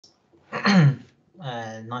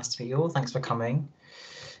Nice to meet you all. Thanks for coming.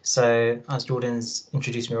 So, as Jordan's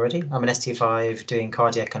introduced me already, I'm an ST5 doing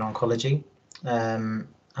cardiac and oncology, and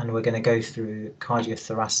we're going to go through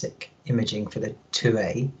cardiothoracic imaging for the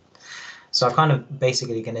 2A. So I'm kind of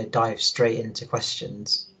basically going to dive straight into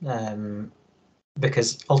questions,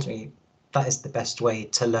 because ultimately that is the best way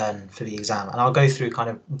to learn for the exam. And I'll go through kind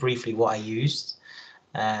of briefly what I used,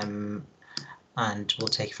 and we'll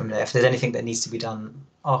take it from there. If there's anything that needs to be done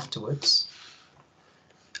afterwards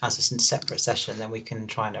as a separate session, then we can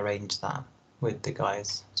try and arrange that with the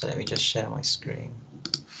guys. So let me just share my screen.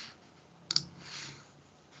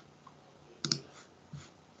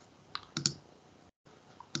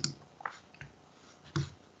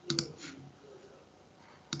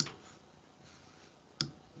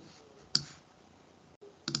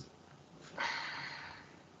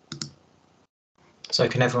 So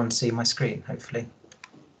can everyone see my screen, hopefully?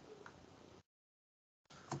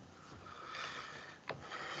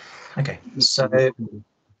 Okay, so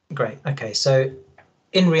great. Okay, so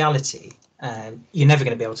in reality, you're never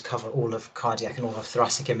going to be able to cover all of cardiac and all of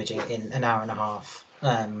thoracic imaging in an hour and a half.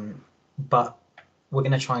 But we're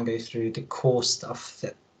going to try and go through the core stuff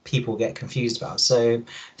that people get confused about. So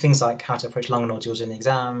things like how to approach lung nodules in the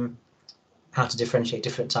exam, how to differentiate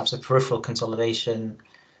different types of peripheral consolidation.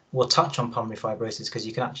 We'll touch on pulmonary fibrosis because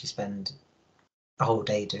you can actually spend a whole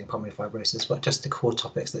day doing pulmonary fibrosis, but just the core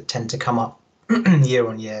topics that tend to come up year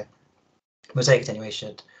on year. Mosaic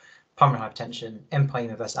attenuation, pulmonary hypertension,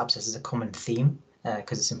 empyema versus abscess is a common theme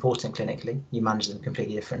because it's important clinically. You manage them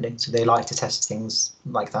completely differently. So they like to test things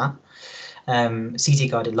like that.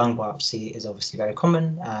 CT-guided lung biopsy is obviously very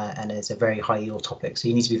common and is a very high yield topic. So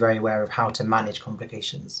you need to be very aware of how to manage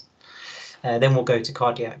complications. Then we'll go to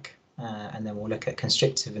cardiac, and then we'll look at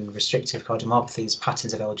constrictive and restrictive cardiomyopathies,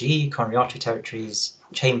 patterns of LGE, coronary artery territories,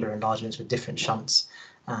 chamber enlargements with different shunts,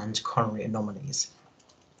 and coronary anomalies.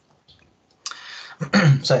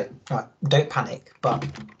 So don't panic, but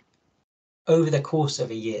over the course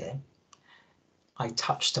of a year, I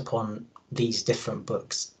touched upon these different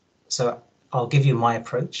books. So I'll give you my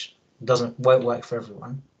approach. It won't work for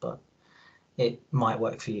everyone, but it might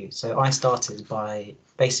work for you. So I started by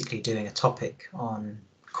basically doing a topic on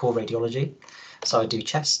core radiology. So I'd do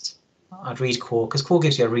chest, I'd read core, because core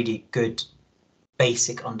gives you a really good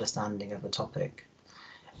basic understanding of the topic.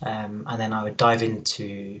 And then I would dive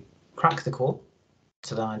into crack the core.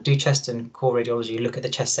 So then I'd do chest and core radiology, look at the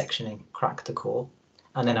chest section and crack the core.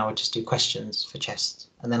 And then I would just do questions for chest.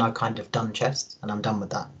 And then I've kind of done chest and I'm done with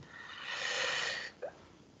that.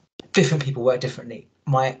 Different people work differently.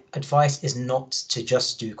 My advice is not to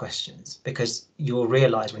just do questions, because you'll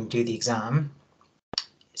realize when you do the exam,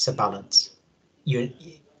 it's a balance.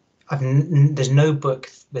 There's no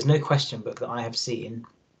question book that I have seen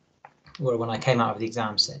where when I came out of the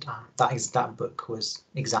exam said, that book was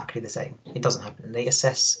exactly the same. It doesn't happen. They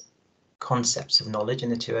assess concepts of knowledge in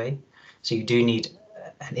the 2A. So you do need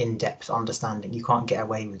an in-depth understanding. You can't get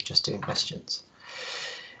away with just doing questions.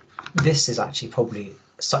 This is actually probably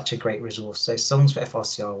such a great resource. So Songs for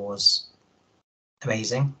FRCR was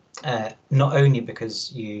amazing, not only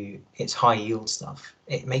because it's high yield stuff,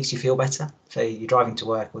 it makes you feel better. So you're driving to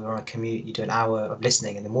work, we were on a commute, you do an hour of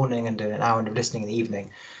listening in the morning and do an hour of listening in the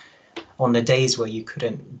evening. On the days where you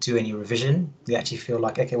couldn't do any revision, you actually feel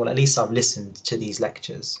like, okay, well, at least I've listened to these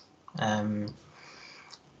lectures. And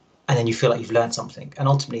then you feel like you've learned something. And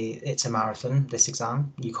ultimately, it's a marathon, this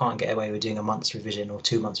exam. You can't get away with doing a month's revision or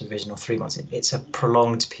 2 months revision or 3 months. It's a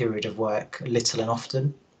prolonged period of work, little and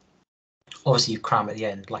often. Obviously, you cram at the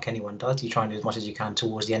end, like anyone does. You try and do as much as you can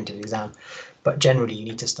towards the end of the exam. But generally, you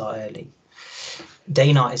need to start early.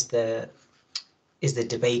 DANART is the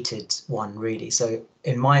debated one, really. So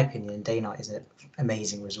in my opinion, DANART is an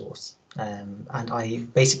amazing resource. And I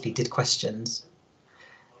basically did questions,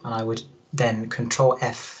 and I would then Control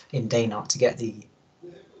F in DANART to get the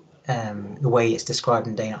way it's described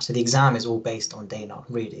in DANART. So the exam is all based on DANART,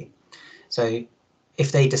 really. So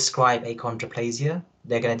if they describe achondroplasia,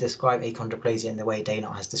 they're going to describe achondroplasia in the way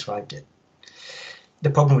DANART has described it. The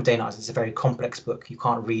problem with DANART is it's a very complex book. You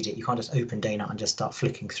can't read it. You can't just open DANART and just start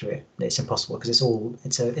flicking through it. It's impossible because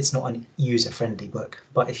it's not a user-friendly book.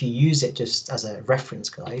 But if you use it just as a reference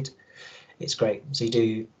guide, it's great. So you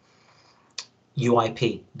do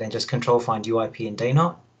UIP, then just control find UIP in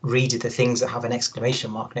DANART, read the things that have an exclamation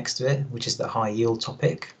mark next to it, which is the high yield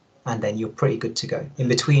topic, and then you're pretty good to go. In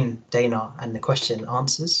between DANART and the question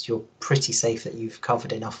answers, you're pretty safe that you've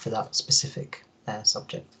covered enough for that specific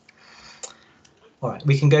subject. All right,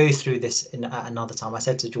 we can go through this at another time. I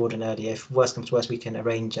said to Jordan earlier, if worst comes to worst, we can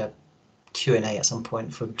arrange a Q&A at some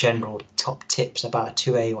point for general top tips about a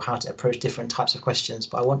 2A or how to approach different types of questions,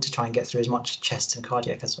 but I want to try and get through as much chest and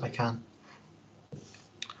cardiac as I can.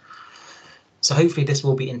 So hopefully this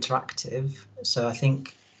will be interactive. So I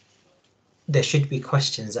think there should be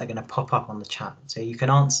questions that are going to pop up on the chat. So you can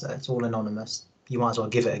answer, it's all anonymous. You might as well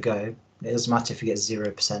give it a go. It doesn't matter if you get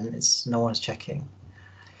 0%, it's no one's checking.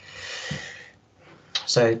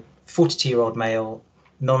 So 42-year-old male,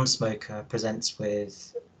 non-smoker, presents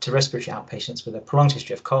to respiratory outpatients with a prolonged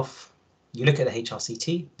history of cough. You look at the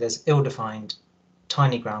HRCT, there's ill-defined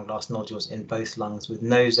tiny ground glass nodules in both lungs with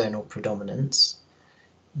no zonal predominance,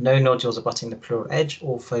 no nodules abutting the pleural edge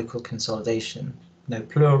or focal consolidation, no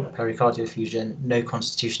pleural pericardial effusion, no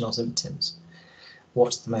constitutional symptoms.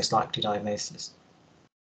 What's the most likely diagnosis?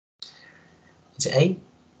 Is it A,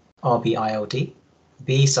 RBILD,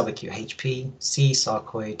 B, subacute HP, C,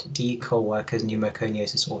 sarcoid, D, co-workers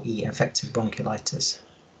pneumoconiosis, or E, infective bronchiolitis?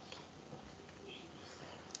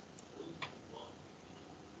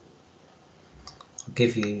 I'll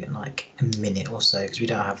give you like a minute or so because we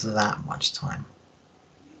don't have that much time.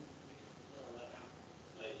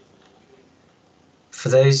 For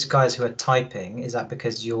those guys who are typing, is that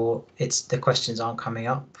because the questions aren't coming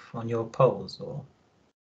up on your polls, or?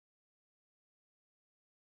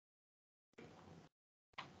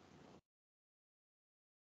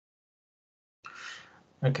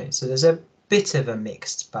 Okay, so there's a bit of a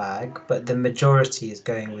mixed bag, but the majority is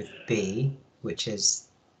going with B, which is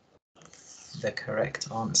the correct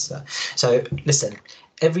answer. So listen,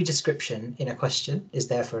 every description in a question is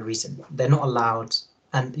there for a reason. They're not allowed,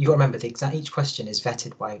 and you got to remember each question is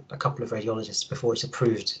vetted by a couple of radiologists before it's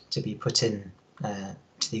approved to be put in to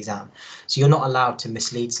the exam. So you're not allowed to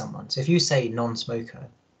mislead someone. So if you say non-smoker,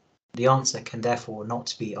 the answer can therefore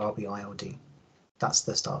not be RBILD. That's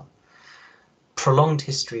the start. Prolonged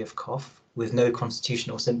history of cough with no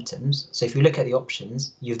constitutional symptoms. So if you look at the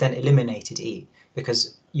options, you've then eliminated E,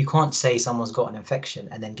 because you can't say someone's got an infection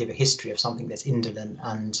and then give a history of something that's indolent,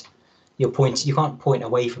 and you can't point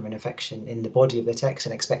away from an infection in the body of the text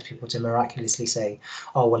and expect people to miraculously say,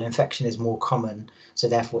 oh, well, infection is more common, so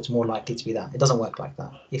therefore it's more likely to be that. It doesn't work like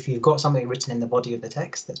that. If you've got something written in the body of the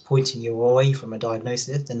text that's pointing you away from a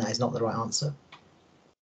diagnosis, then that is not the right answer.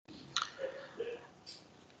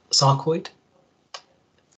 Sarcoid.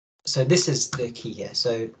 So this is the key here.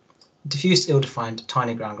 So diffuse ill-defined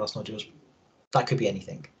tiny ground glass nodules, that could be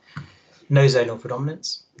anything. No zonal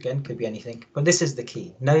predominance, again, could be anything. But this is the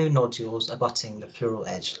key. No nodules abutting the pleural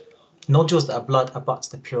edge. Nodules that abut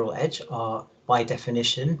the pleural edge are, by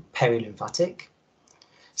definition, perilymphatic.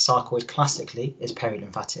 Sarcoid classically is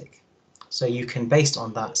perilymphatic. So you can, based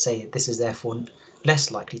on that, say this is therefore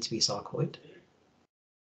less likely to be sarcoid.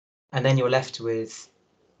 And then you're left with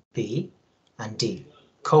B and D.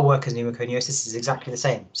 Co-workers pneumoconiosis is exactly the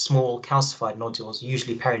same. Small calcified nodules,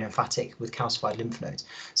 usually perilymphatic with calcified lymph nodes.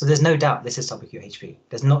 So there's no doubt this is subacute HP.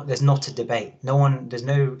 There's not a debate. There's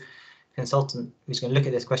no consultant who's going to look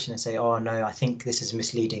at this question and say, oh no, I think this is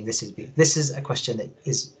misleading. This is B. This is a question that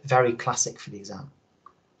is very classic for the exam.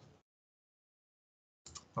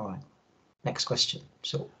 All right, next question.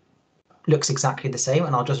 So looks exactly the same,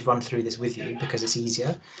 and I'll just run through this with you because it's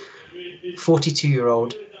easier.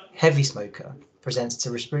 42-year-old heavy smoker presents to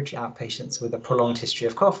respiratory outpatients with a prolonged history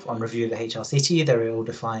of cough. On review of the HRCT, there are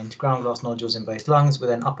ill-defined ground glass nodules in both lungs with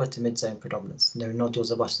an upper to mid-zone predominance. No nodules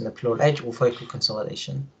abutting the pleural edge or focal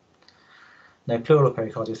consolidation. No pleural or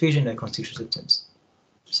pericardial effusion, no constitutional symptoms.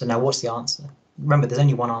 So now what's the answer? Remember, there's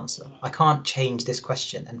only one answer. I can't change this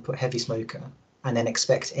question and put heavy smoker and then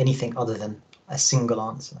expect anything other than a single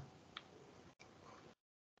answer,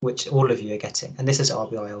 which all of you are getting. And this is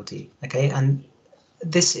RBILD, okay? And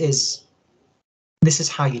this is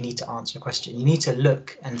how you need to answer a question. You need to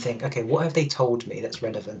look and think, okay, what have they told me that's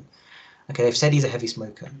relevant? Okay, they've said he's a heavy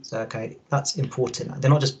smoker, so okay, that's important.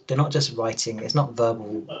 They're not just writing. It's not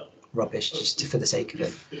verbal rubbish just for the sake of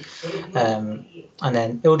it. And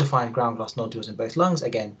then ill-defined ground glass nodules in both lungs.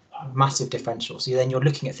 Again, massive differential. So then you're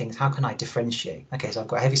looking at things. How can I differentiate? Okay, so I've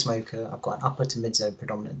got a heavy smoker. I've got an upper to mid-zone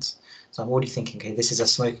predominance. So I'm already thinking, okay, this is a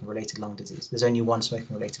smoking-related lung disease. There's only one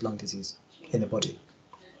smoking-related lung disease in the body.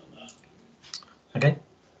 Okay,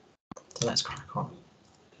 so let's crack on.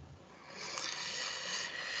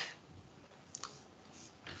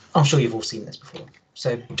 I'm sure you've all seen this before.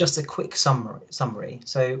 So just a quick summary.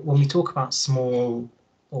 So when we talk about small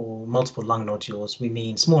or multiple lung nodules, we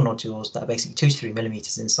mean small nodules that are basically 2 to 3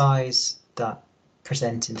 millimeters in size that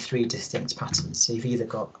present in 3 distinct patterns. So you've either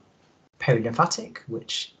got perilymphatic,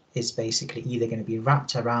 which is basically either going to be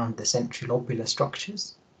wrapped around the centrilobular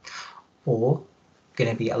structures, or going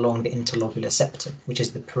to be along the interlobular septum, which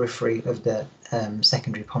is the periphery of the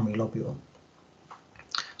secondary pulmonary lobule.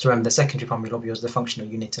 So remember, the secondary pulmonary lobule is the functional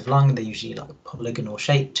unit of lung. They're usually like polygonal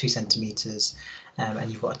shape, 2 centimeters,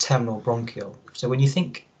 and you've got a terminal bronchiole. So when you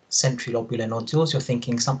think central lobular nodules, you're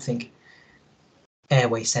thinking something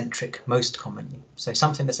airway centric most commonly. So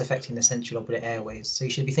something that's affecting the central lobular airways. So you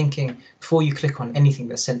should be thinking, before you click on anything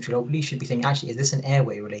that's central lobular, you should be thinking, actually, is this an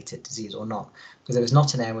airway related disease or not? Because if it's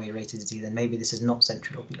not an airway related disease, then maybe this is not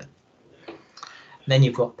central lobular. Then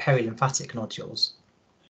you've got perilymphatic nodules.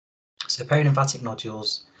 So perilymphatic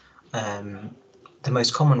nodules, the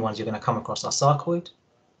most common ones you're going to come across are sarcoid,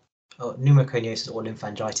 or pneumoconiosis, or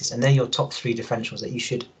lymphangitis, and they're your top 3 differentials that you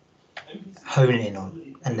should hone in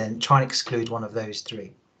on, and then try and exclude one of those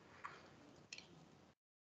 3.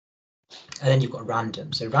 And then you've got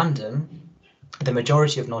random. So random, the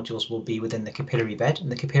majority of nodules will be within the capillary bed,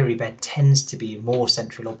 and the capillary bed tends to be more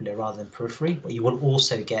central lobular rather than periphery, but you will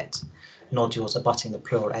also get nodules abutting the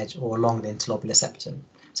pleural edge or along the interlobular septum.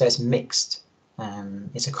 So it's mixed.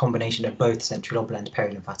 It's a combination of both central lobular and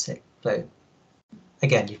perilymphatic. So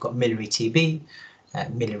again, you've got miliary TB,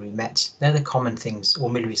 miliary Met. They're the common things, or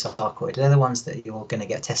miliary sarcoid. They're the ones that you're going to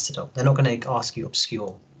get tested on. They're not going to ask you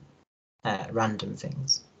obscure, random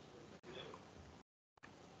things.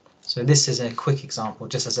 So this is a quick example,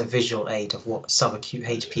 just as a visual aid of what subacute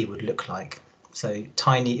HP would look like. So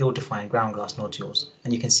tiny, ill-defined ground glass nodules,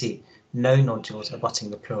 and you can see no nodules abutting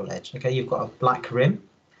the pleural edge. Okay, you've got a black rim,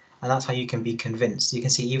 and that's how you can be convinced. You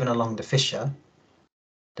can see even along the fissure,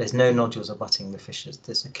 there's no nodules abutting the fissures.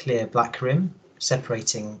 There's a clear black rim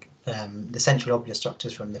separating the central lobular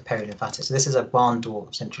structures from the perilymphatic. So this is a barn door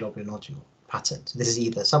central lobular nodule pattern. So this is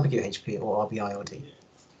either subacute HP or RBILD.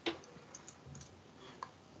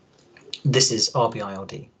 This is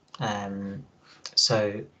RBILD.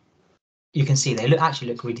 So you can see they actually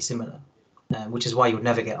look really similar, which is why you would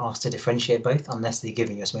never get asked to differentiate both unless they're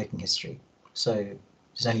giving you a smoking history. So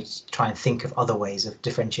just only try and think of other ways of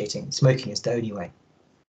differentiating. Smoking is the only way.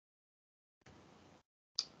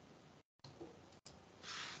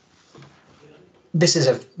 This is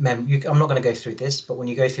I'm not going to go through this, but when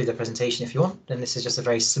you go through the presentation, if you want, then this is just a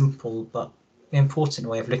very simple but important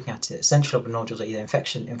way of looking at it. Central lobular nodules are either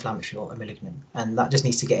infection, inflammatory, or a malignant, and that just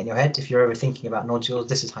needs to get in your head. If you're ever thinking about nodules,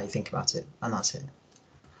 this is how you think about it, and that's it.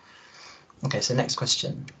 Okay, so next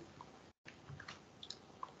question.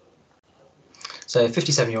 So a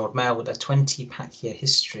 57-year-old male with a 20-pack-year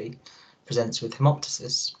history presents with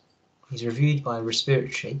hemoptysis. He's reviewed by a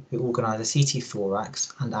respiratory who organised a CT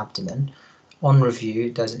thorax and abdomen. On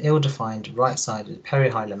review, there's an ill-defined right-sided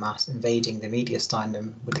perihilar mass invading the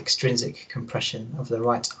mediastinum with extrinsic compression of the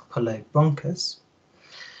right upper lobe bronchus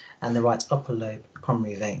and the right upper lobe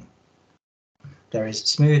pulmonary vein. There is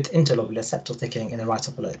smooth interlobular septal thickening in the right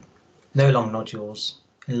upper lobe. No long nodules.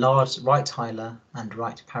 Enlarged right hilar and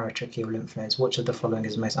right paratracheal lymph nodes. Which of the following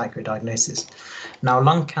is the most accurate diagnosis? Now,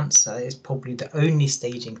 lung cancer is probably the only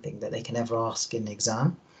staging thing that they can ever ask in the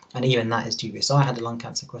exam. And even that is dubious. So I had a lung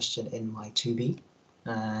cancer question in my 2B.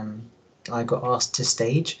 I got asked to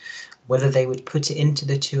stage whether they would put it into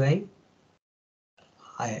the 2A.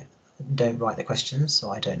 I don't write the questions,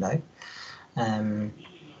 so I don't know.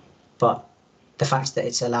 But the fact that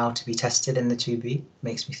it's allowed to be tested in the 2B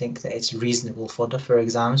makes me think that it's reasonable fodder for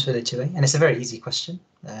exams for the 2A. And it's a very easy question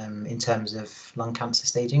in terms of lung cancer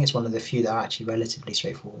staging. It's one of the few that are actually relatively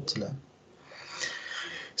straightforward to learn.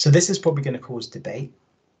 So this is probably going to cause debate,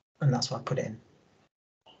 and that's why I put it in.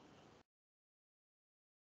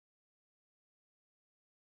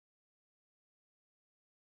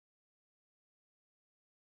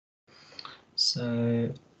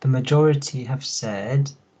 So the majority have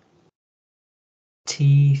said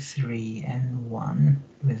T3N1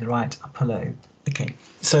 with right upper lobe. Okay,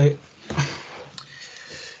 so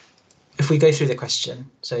if we go through the question,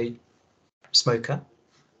 so smoker,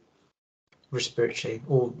 respiratory,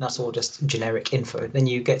 all that's all just generic info. Then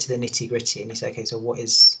you get to the nitty gritty and you say, okay, so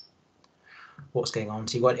what's going on?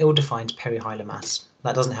 So you've got an ill-defined perihilar mass.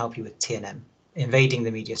 That doesn't help you with TNM. Invading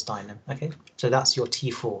the mediastinum. Okay, so that's your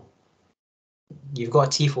T4. You've got a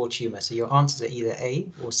T4 tumour, so your answers are either A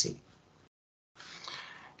or C.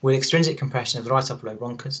 With extrinsic compression of the right upper lobe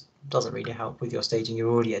bronchus, doesn't really help with your staging, you're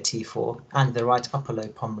already at T4, and the right upper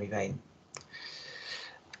lobe pulmonary vein.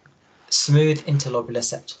 Smooth interlobular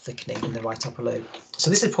septal thickening in the right upper lobe. So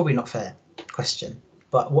this is probably not a fair question,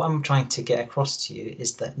 but what I'm trying to get across to you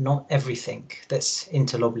is that not everything that's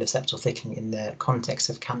interlobular septal thickening in the context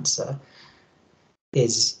of cancer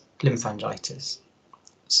is lymphangitis.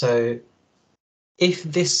 So if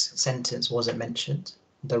this sentence wasn't mentioned,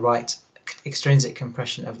 the right extrinsic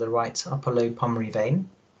compression of the right upper lobe pulmonary vein,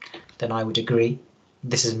 then I would agree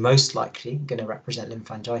this is most likely going to represent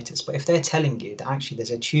lymphangitis. But if they're telling you that actually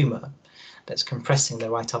there's a tumour that's compressing the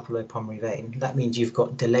right upper lobe pulmonary vein, that means you've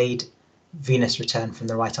got delayed venous return from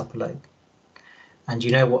the right upper lobe. And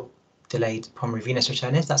you know what delayed pulmonary venous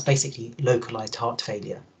return is? That's basically localized heart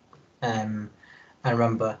failure. And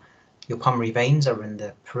remember, your pulmonary veins are in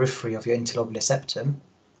the periphery of your interlobular septum,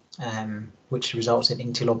 which results in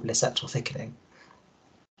interlobular septal thickening.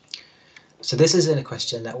 So this is a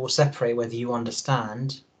question that will separate whether you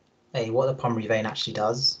understand what the pulmonary vein actually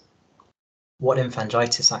does, what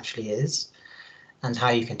lymphangitis actually is, and how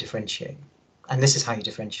you can differentiate. And this is how you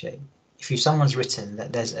differentiate. If someone's written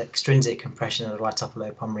that there's extrinsic compression of the right upper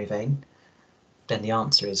lobe pulmonary vein, then the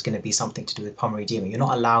answer is going to be something to do with pulmonary edema. You're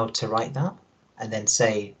not allowed to write that and then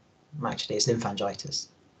say, actually, it's lymphangitis.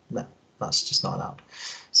 No, that's just not allowed.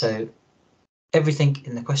 So everything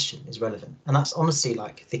in the question is relevant. And that's honestly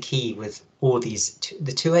like the key with all these.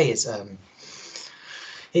 The 2A is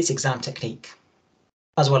it's exam technique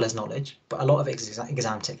as well as knowledge, but a lot of it is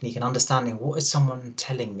exam technique and understanding what is someone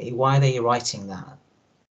telling me, why are they writing that?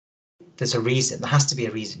 There's a reason, there has to be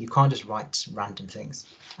a reason. You can't just write random things.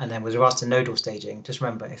 And then with regards to nodal staging, just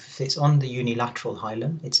remember, if it's on the unilateral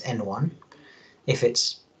hilum, it's N1. If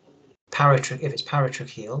it's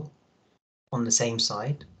paratracheal on the same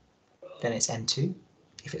side, then it's N2.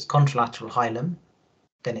 If it's contralateral hilum,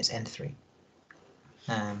 then it's N3.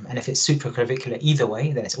 And if it's supraclavicular either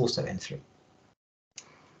way, then it's also N3.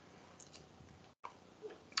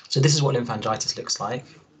 So this is what lymphangitis looks like,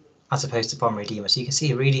 as opposed to pulmonary edema. So you can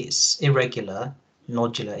see really it's irregular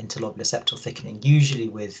nodular interlobular septal thickening, usually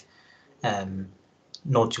with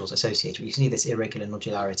nodules associated. You see this irregular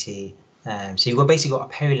nodularity. So you've basically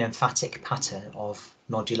got a perilymphatic pattern of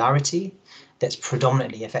nodularity that's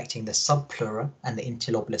predominantly affecting the subpleural and the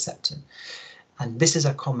interlobular septum. And this is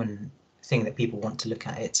a common thing that people want to look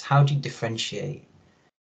at. It's how do you differentiate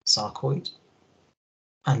sarcoid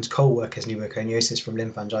and co-workers pneumoconiosis from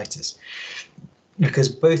lymphangitis? Because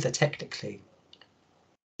both are technically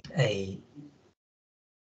a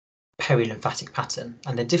perilymphatic pattern,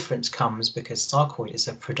 and the difference comes because sarcoid is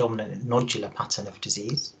a predominant nodular pattern of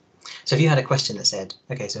disease. So if you had a question that said,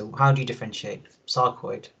 okay, so how do you differentiate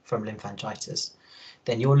sarcoid from lymphangitis?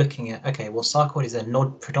 Then you're looking at, okay, well, sarcoid is a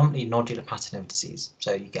predominantly nodular pattern of disease.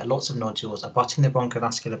 So you get lots of nodules abutting the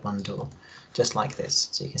bronchovascular bundle, just like this.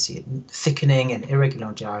 So you can see thickening and irregular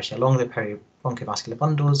nodularity along the peribronchovascular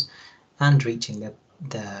bundles and reaching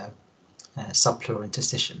the subpleural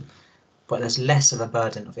interstitium. But there's less of a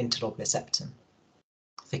burden of interlobular septum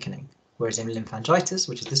thickening. Whereas in lymphangitis,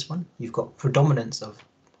 which is this one, you've got predominance of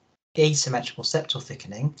asymmetrical septal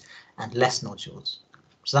thickening and less nodules.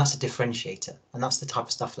 So that's a differentiator, and that's the type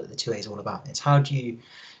of stuff that the 2A is all about. It's how do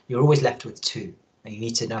you're always left with two, and you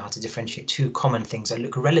need to know how to differentiate two common things that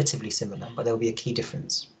look relatively similar, but there will be a key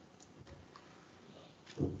difference.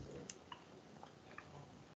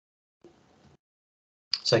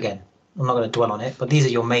 So again, I'm not going to dwell on it, but these are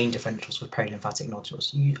your main differentials for perilymphatic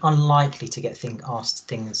nodules. You're unlikely to get asked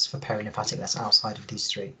things for perilymphatic that's outside of these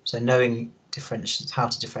three. So knowing how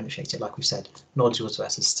to differentiate it, like we said, nodules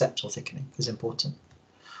versus septal thickening is important.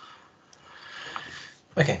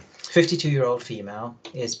 Okay, 52-year-old female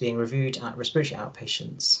is being reviewed at respiratory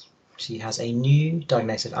outpatients. She has a new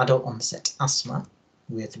diagnosis of adult onset asthma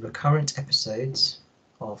with recurrent episodes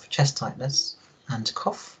of chest tightness and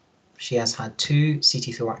cough. She has had 2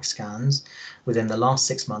 CT thorax scans within the last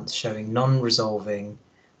 6 months showing non-resolving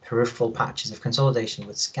peripheral patches of consolidation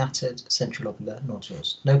with scattered centrilobular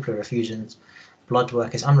nodules. No pleural effusions. Blood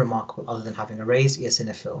work is unremarkable other than having a raised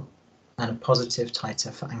eosinophil and a positive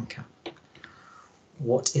titer for ANCA.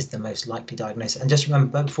 What is the most likely diagnosis? And just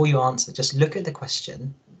remember, before you answer, just look at the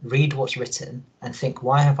question, read what's written, and think,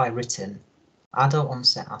 why have I written adult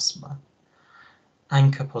onset asthma,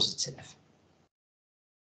 ANCA positive,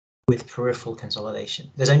 with peripheral consolidation?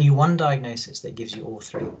 There's only one diagnosis that gives you all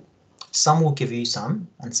three. Some will give you some,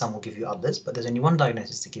 and some will give you others, but there's only one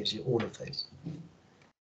diagnosis that gives you all of those.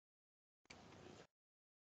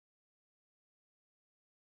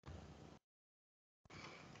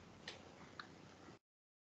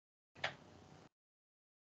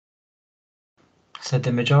 So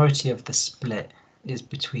the majority of the split is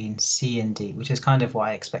between C and D, which is kind of what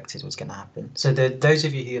I expected was going to happen. So those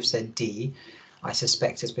of you who have said D, I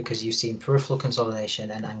suspect it's because you've seen peripheral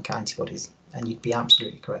consolidation and ANCA antibodies, and you'd be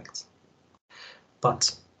absolutely correct.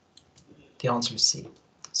 But the answer is C.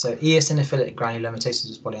 So eosinophilic granulomatosis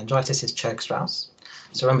with polyangiitis is Churg-Strauss.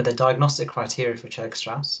 So remember, the diagnostic criteria for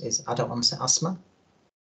Churg-Strauss is adult onset asthma,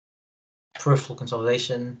 peripheral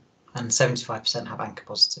consolidation, and 75% have ANCA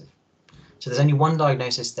positive. So there's only one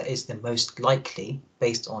diagnosis that is the most likely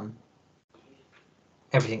based on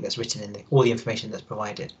everything that's written in all the information that's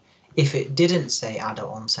provided. If it didn't say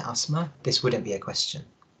adult onset asthma, this wouldn't be a question,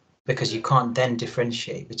 because you can't then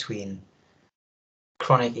differentiate between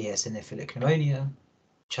chronic eosinophilic pneumonia,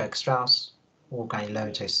 Churg-Strauss, or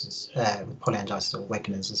granulomatosis with polyangiitis, or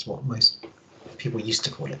Wegener's is what most people used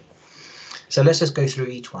to call it. So let's just go through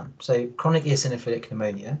each one. So chronic eosinophilic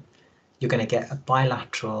pneumonia, you're going to get a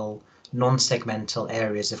bilateral, non-segmental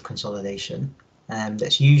areas of consolidation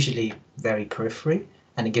that's usually very periphery,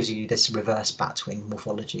 and it gives you this reverse batwing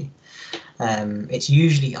morphology. It's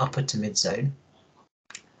usually upper to mid-zone,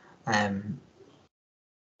 and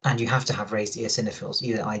you have to have raised eosinophils,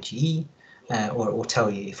 either IgE or it will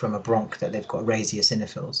tell you from a bronch that they've got raised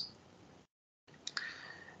eosinophils.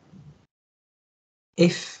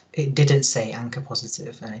 If it didn't say ANCA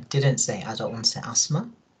positive and it didn't say adult onset asthma,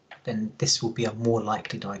 then this will be a more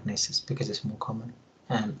likely diagnosis because it's more common.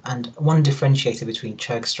 And one differentiator between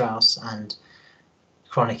Churg-Strauss and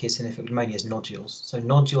chronic eosinophilic pneumonia is nodules. So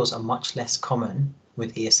nodules are much less common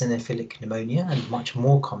with eosinophilic pneumonia and much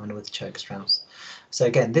more common with Churg-Strauss. So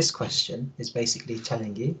again, this question is basically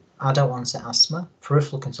telling you adult onset asthma,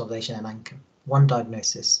 peripheral consolidation, and ANCA. One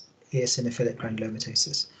diagnosis, eosinophilic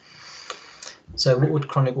granulomatosis. So what would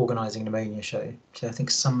chronic organising pneumonia show? So I think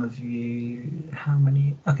some of you, how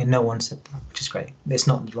many? Okay, no one said that, which is great. It's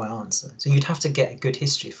not the right answer. So you'd have to get a good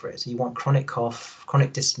history for it. So you want chronic cough,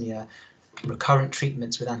 chronic dyspnea, recurrent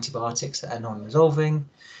treatments with antibiotics that are non-resolving,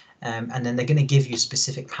 and then they're going to give you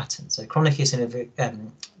specific patterns. So chronic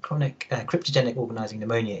cryptogenic organising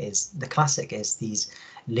pneumonia is the classic is these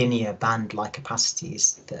linear band-like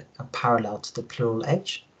opacities that are parallel to the pleural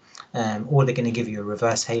edge. Or they're going to give you a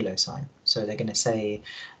reverse halo sign. So they're going to say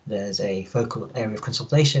there's a focal area of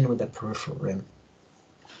consolidation with a peripheral rim.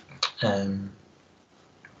 And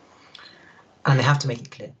they have to make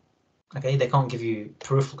it clear. Okay, they can't give you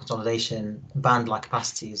peripheral consolidation, band-like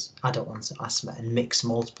opacities, adult onset asthma, and mix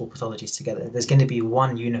multiple pathologies together. There's going to be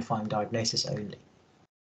one unifying diagnosis only.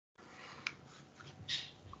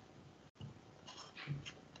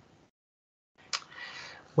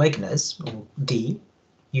 Wegener's, or D,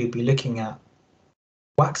 you'd be looking at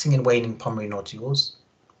waxing and waning pulmonary nodules,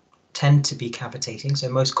 tend to be cavitating. So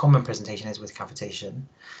most common presentation is with cavitation,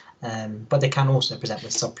 but they can also present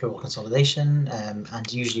with subpleural consolidation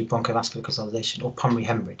and usually bronchiovascular consolidation or pulmonary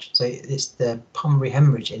hemorrhage. So it's the pulmonary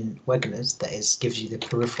hemorrhage in Wegener's that gives you the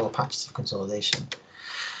peripheral patches of consolidation.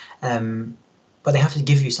 But they have to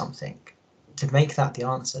give you something. To make that the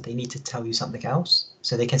answer, they need to tell you something else.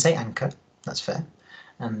 So they can say ANCA, that's fair.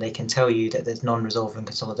 And they can tell you that there's non-resolving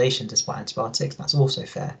consolidation despite antibiotics, that's also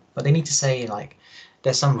fair. But they need to say, like,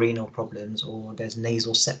 there's some renal problems or there's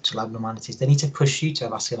nasal septal abnormalities. They need to push you to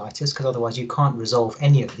a vasculitis, because otherwise you can't resolve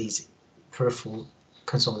any of these peripheral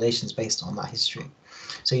consolidations based on that history.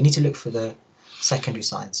 So you need to look for the secondary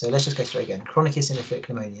signs. So let's just go through it again. Chronic eosinophilic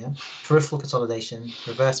pneumonia, peripheral consolidation,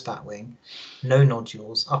 reverse batwing, no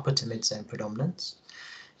nodules, upper to mid-zone predominance,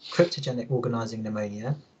 cryptogenic organising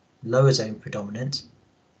pneumonia, lower zone predominant,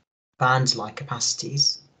 band-like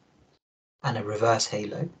opacities, and a reverse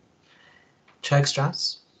halo.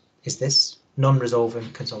 Churg-Strauss is this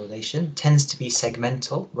non-resolving consolidation, tends to be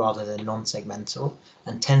segmental rather than non-segmental,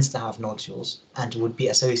 and tends to have nodules and would be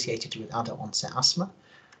associated with adult onset asthma.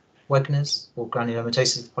 Wegener's, or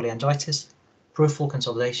granulomatosis with polyangiitis, peripheral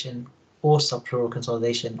consolidation or subpleural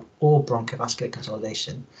consolidation or bronchiovascular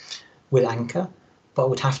consolidation with ANCA, but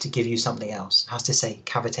would have to give you something else. It has to say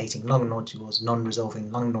cavitating lung nodules, non-resolving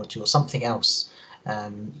lung nodules, something else,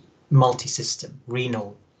 multi-system,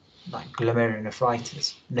 renal, like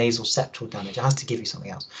glomerulonephritis, nasal septal damage. It has to give you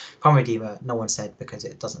something else. Pulmonary edema, no one said because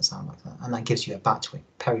it doesn't sound like that, and that gives you a batwing,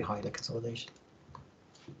 perihilar consolidation.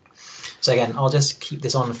 So again, I'll just keep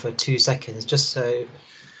this on for 2 seconds, just so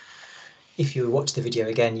if you watch the video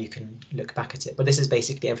again, you can look back at it. But this is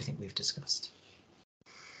basically everything we've discussed.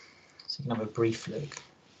 So you can have a brief look.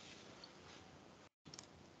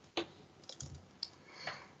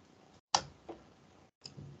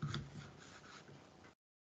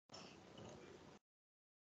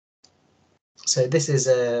 So this is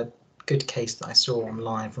a good case that I saw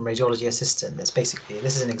online from Radiology Assistant. That's basically,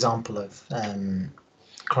 this is an example of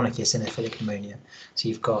chronic eosinophilic pneumonia. So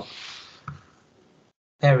you've got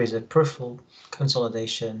areas of peripheral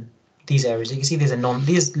consolidation. These areas, you can see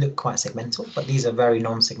these look quite segmental, but these are very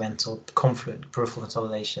non-segmental, confluent peripheral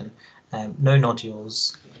consolidation, no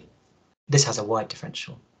nodules. This has a wide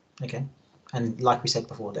differential, okay? And like we said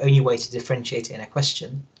before, the only way to differentiate it in a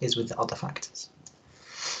question is with the other factors.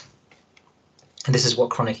 And this is what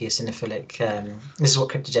chronic eosinophilic, this is what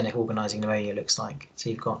cryptogenic organising pneumonia looks like. So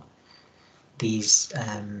you've got these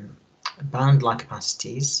band-like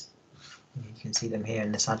opacities You can see them here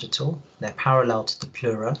in the sagittal. They're parallel to the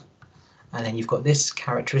pleura. And then you've got this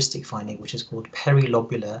characteristic finding, which is called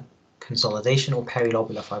perilobular consolidation or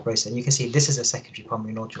perilobular fibrosis. And you can see this is a secondary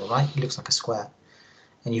pulmonary nodule, right? It looks like a square.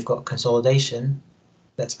 And you've got consolidation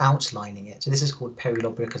that's outlining it. So this is called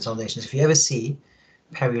perilobular consolidation. So if you ever see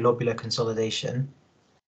perilobular consolidation,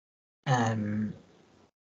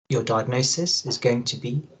 your diagnosis is going to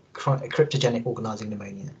be cryptogenic organizing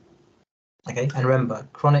pneumonia. Okay, and remember,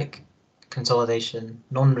 chronic consolidation,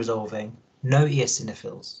 non-resolving, no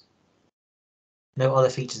eosinophils, no other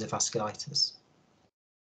features of vasculitis.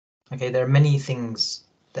 Okay, there are many things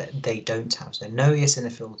that they don't have. So no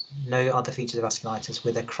eosinophils, no other features of vasculitis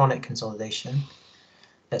with a chronic consolidation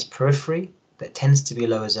that's periphery, that tends to be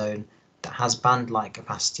lower zone, that has band-like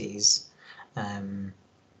capacities,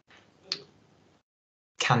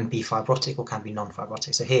 can be fibrotic or can be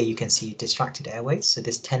non-fibrotic. So here you can see distracted airways. So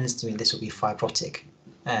this tends to mean this will be fibrotic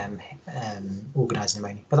organized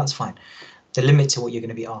pneumonia, but that's fine. The limit to what you're going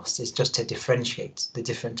to be asked is just to differentiate the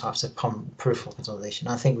different types of peripheral consolidation.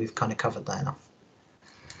 I think we've kind of covered that enough.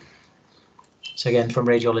 So again, from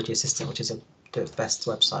Radiology Assistant, which is the best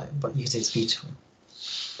website, but you can see it's beautiful.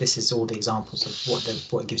 This is all the examples of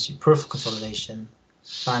what it gives you: peripheral consolidation,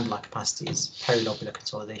 band-like capacities, perilobular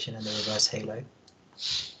consolidation, and the reverse halo.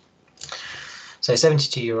 So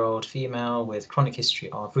 72-year-old female with chronic history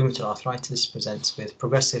of rheumatoid arthritis presents with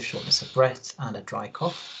progressive shortness of breath and a dry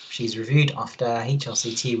cough. She's reviewed after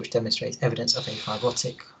HLCT, which demonstrates evidence of a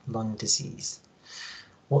fibrotic lung disease.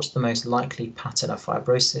 What's the most likely pattern of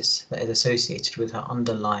fibrosis that is associated with her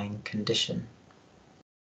underlying condition?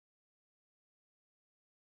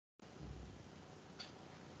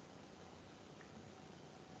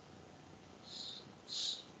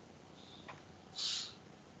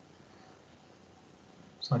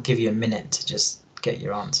 So I'll give you a minute to just get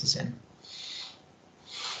your answers in.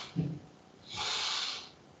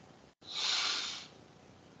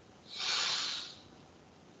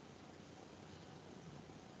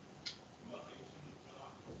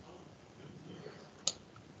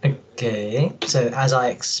 Okay, so as I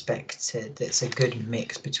expected, it's a good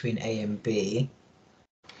mix between A and B.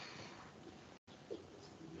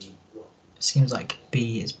 Seems like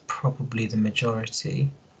B is probably the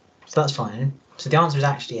majority, so that's fine. So the answer is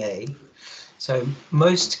actually A. So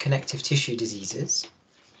most connective tissue diseases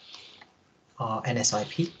are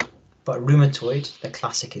NSIP, but rheumatoid, the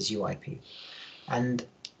classic, is UIP. And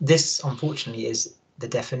this, unfortunately, is the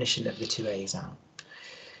definition of the 2A exam.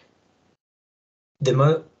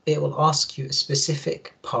 It will ask you a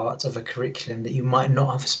specific part of a curriculum that you might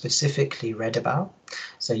not have specifically read about.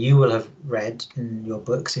 So you will have read in your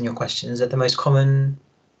books and your questions that the most common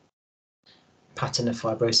pattern of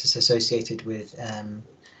fibrosis associated with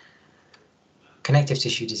connective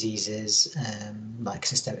tissue diseases like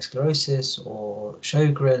systemic sclerosis or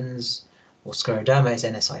Sjogren's or scleroderma is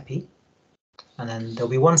NSIP. And then there'll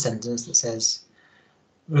be one sentence that says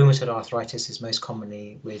rheumatoid arthritis is most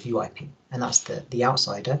commonly with UIP, and that's the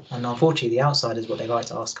outsider. And unfortunately, the outsider is what they like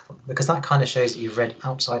to ask for, because that kind of shows that you've read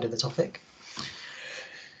outside of the topic.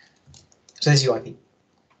 So this is UIP.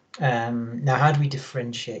 Now, how do we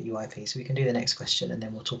differentiate UIP? So we can do the next question and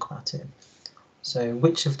then we'll talk about it. So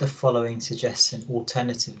which of the following suggests an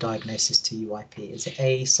alternative diagnosis to UIP? Is it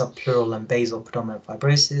A, subpleural and basal predominant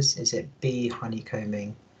fibrosis? Is it B,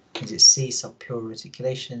 honeycombing? Is it C, subpleural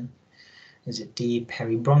reticulation? Is it D,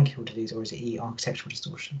 peribronchial disease, or is it E, architectural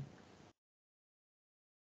distortion?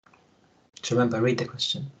 So remember, read the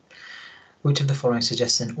question. Which of the following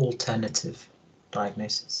suggests an alternative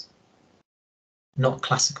diagnosis? Not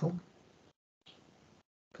classical,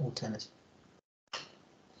 alternative.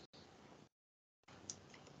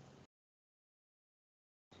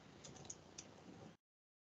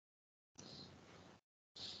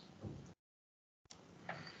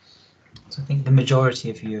 So I think the majority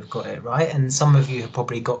of you have got it right, and some of you have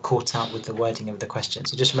probably got caught out with the wording of the question.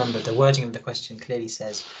 So just remember, the wording of the question clearly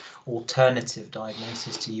says alternative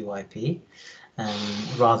diagnosis to UIP,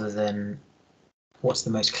 rather than what's the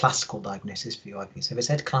most classical diagnosis for UIP. So if it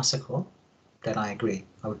said classical, then I agree.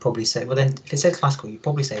 I would probably say, well then, if it said classical, you'd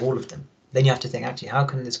probably say all of them. Then you have to think, actually, how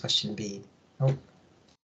can this question be,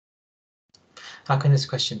 how can this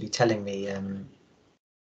question be telling me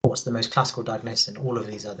what's the most classical diagnosis, and all of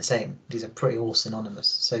these are the same? These are pretty all synonymous.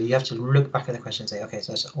 So you have to look back at the question and say, okay,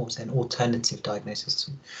 so it's also an alternative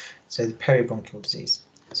diagnosis. So the peribronchial disease.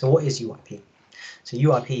 So what is UIP? So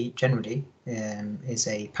UIP generally is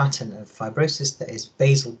a pattern of fibrosis that is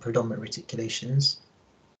basal predominant reticulations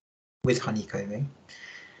with honeycombing.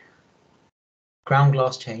 Ground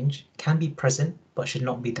glass change can be present, but should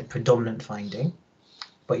not be the predominant finding.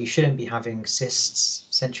 but you shouldn't be having cysts,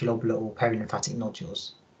 centrilobular or perilymphatic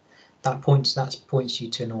nodules. That points you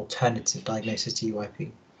to an alternative diagnosis to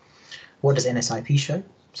UIP. What does NSIP show?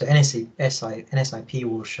 So NSIP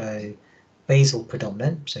will show basal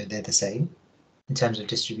predominant, so they're the same in terms of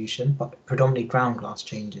distribution, but predominantly ground glass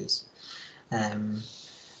changes. And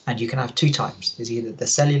you can have two types. There's either the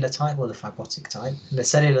cellular type or the fibrotic type. The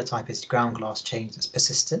cellular type is ground glass change that's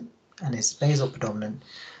persistent and is basal predominant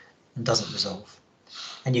and doesn't resolve.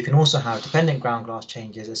 And you can also have dependent ground glass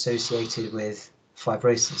changes associated with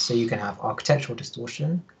fibrosis. So you can have architectural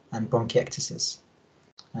distortion and bronchiectasis.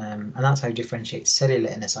 And that's how you differentiate cellular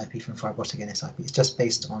NSIP from fibrotic NSIP. It's just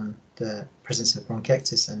based on the presence of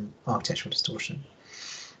bronchiectasis and architectural distortion.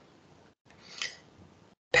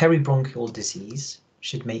 Peribronchial disease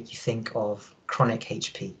should make you think of chronic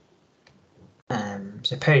HP.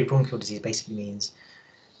 So peribronchial disease basically means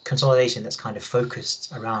consolidation that's kind of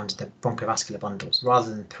focused around the bronchovascular bundles rather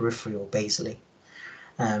than peripheral basally.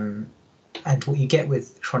 And what you get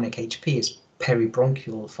with chronic HP is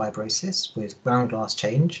peribronchial fibrosis with ground glass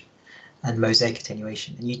change and mosaic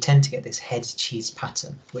attenuation. And you tend to get this head cheese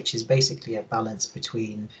pattern, which is basically a balance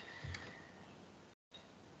between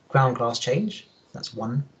ground glass change, that's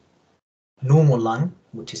one, normal lung,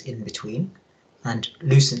 which is in between, and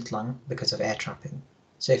lucent lung because of air trapping.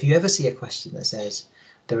 So if you ever see a question that says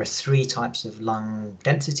there are three types of lung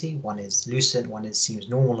density, one is lucent, one seems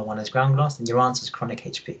normal, and one is ground glass, then your answer is chronic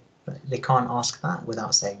HP. But they can't ask that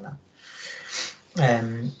without saying that.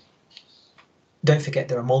 Don't forget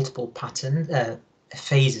there are multiple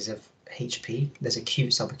phases of HP. There's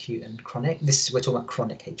acute, subacute, and chronic. We're talking about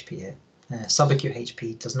chronic HP here. Subacute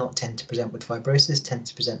HP does not tend to present with fibrosis,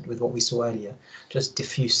 tends to present with what we saw earlier, just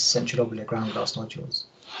diffuse centrilobular ground glass nodules.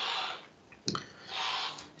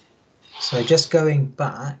 So just going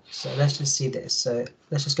back, so let's just see this. So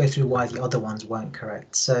let's just go through why the other ones weren't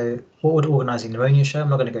correct. So what would organising pneumonia show? I'm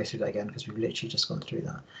not going to go through that again because we've literally just gone through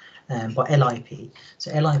that. But LIP,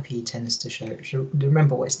 so LIP tends to show,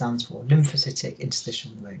 remember what it stands for, lymphocytic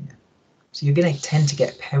interstitial pneumonia. So you're going to tend to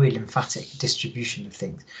get perilymphatic distribution of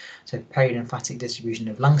things. So perilymphatic distribution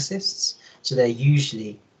of lung cysts. So they're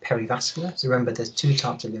usually perivascular. So remember, there's two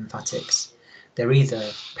types of lymphatics. They're either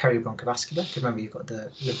peribronchovascular, because remember you've got the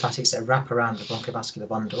lymphatics that wrap around the bronchovascular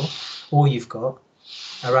bundle, or you've got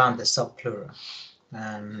around the subpleura.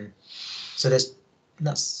 So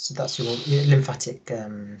that's your lymphatic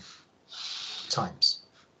types.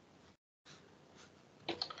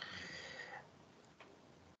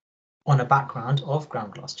 On a background of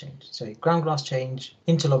ground glass change. So ground glass change,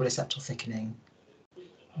 interlobular septal thickening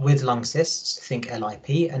with lung cysts, think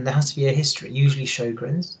LIP, and there has to be a history, usually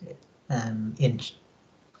Sjogren's,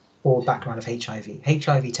 or background of HIV.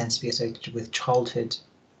 HIV tends to be associated with childhood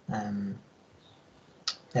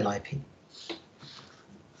LIP.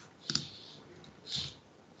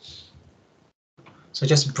 So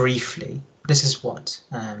just briefly, this is what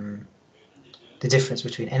the difference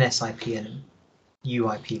between NSIP and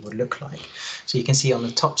UIP would look like. So you can see on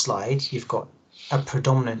the top slide, you've got a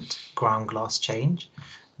predominant ground glass change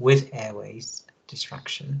with airways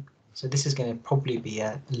distraction. So this is going to probably be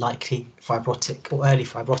a likely fibrotic or early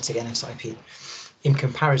fibrotic NSIP in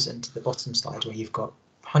comparison to the bottom slide where you've got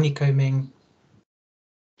honeycombing,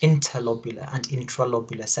 interlobular and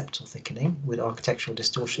intralobular septal thickening with architectural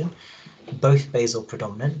distortion, both basal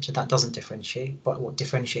predominant, so that doesn't differentiate, but what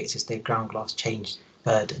differentiates is the ground glass change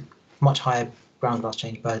burden, much higher ground glass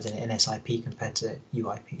change burden in NSIP compared to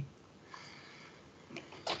UIP.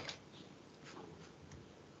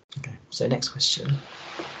 Okay, so next question.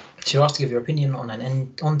 So you're asked to give your opinion on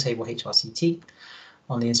an on-table HRCT.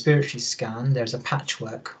 On the inspiratory scan, there's a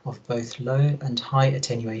patchwork of both low and high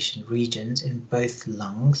attenuation regions in both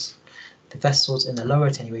lungs. The vessels in the lower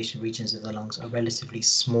attenuation regions of the lungs are relatively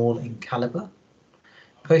small in caliber.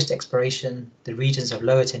 Post-expiration, the regions of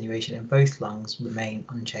low attenuation in both lungs remain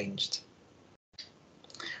unchanged.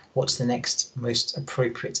 What's the next most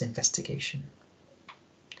appropriate investigation?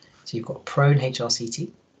 So you've got prone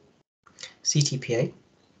HRCT, CTPA,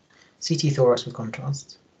 CT thorax with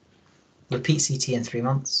contrast, repeat CT in 3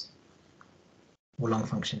 months, or lung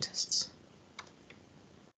function tests.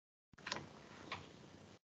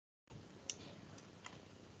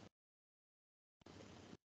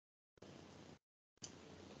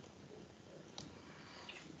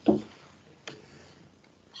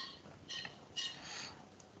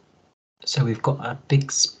 So we've got a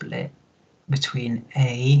big split between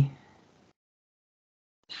A,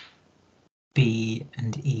 B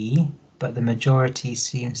and E, but the majority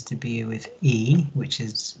seems to be with E, which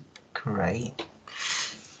is great.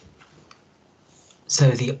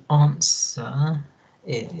 So the answer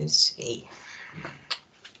is E.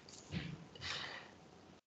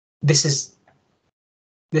 This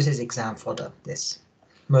is exam fodder, this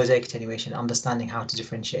mosaic attenuation, understanding how to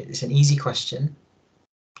differentiate. It's an easy question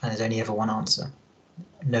and there's only ever one answer,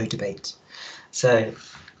 no debate. So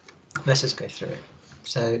let's just go through it.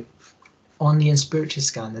 So on the inspiratory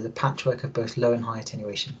scan, there's a patchwork of both low and high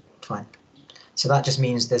attenuation. Fine. So that just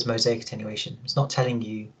means there's mosaic attenuation. It's not telling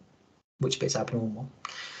you which bit's abnormal.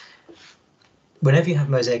 Whenever you have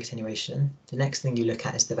mosaic attenuation, the next thing you look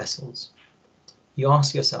at is the vessels. You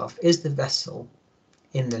ask yourself, is the vessel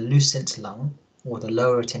in the lucent lung or the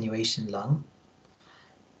lower attenuation lung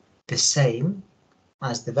the same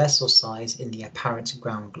as the vessel size in the apparent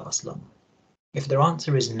ground glass lung? If their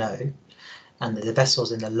answer is no, and that the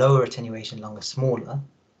vessels in the lower attenuation lung are smaller,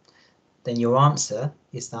 then your answer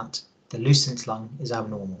is that the lucent lung is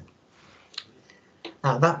abnormal.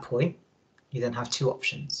 Now at that point, you then have two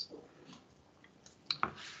options.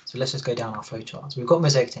 So let's just go down our flowchart. So we've got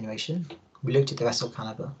mosaic attenuation. We looked at the vessel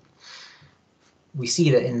caliber. We see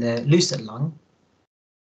that in the lucent lung,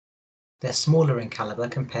 they're smaller in caliber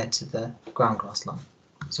compared to the ground glass lung.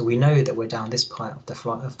 So we know that we're down this part of the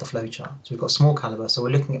flowchart. So we've got small caliber, so we're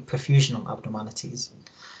looking at perfusional abnormalities.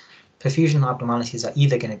 Perfusional abnormalities are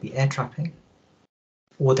either going to be air trapping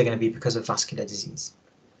or they're going to be because of vascular disease.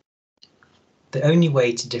 The only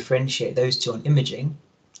way to differentiate those two on imaging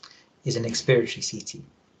is an expiratory CT.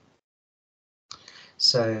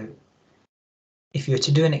 So if you were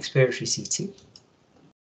to do an expiratory CT,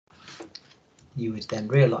 you would then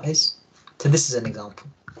realise, so this is an example.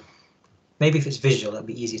 Maybe if it's visual, it'll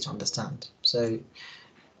be easier to understand. So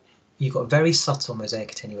you've got very subtle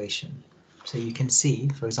mosaic attenuation. So you can see,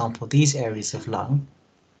 for example, these areas of lung,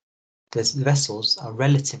 the vessels are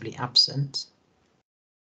relatively absent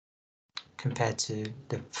compared to,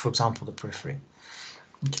 for example, the periphery.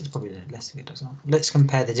 Which is probably a less good example. Let's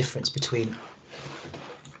compare the difference between.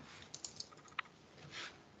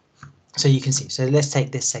 So you can see, so let's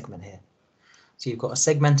take this segment here. So you've got a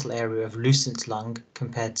segmental area of lucent lung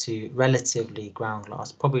compared to relatively ground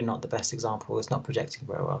glass. Probably not the best example, it's not projecting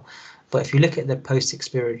very well. But if you look at the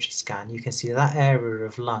post-expiratory scan, you can see that area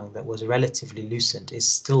of lung that was relatively lucent is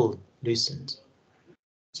still lucent.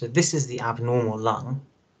 So this is the abnormal lung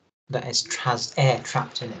that has air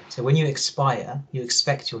trapped in it. So when you expire, you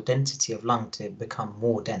expect your density of lung to become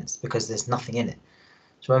more dense because there's nothing in it.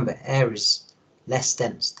 So remember, air is less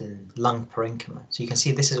dense than lung parenchyma. So you can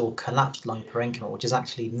see this is all collapsed lung parenchyma, which is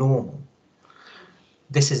actually normal.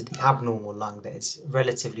 This is the abnormal lung that is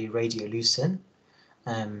relatively radiolucent,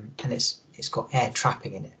 and it's got air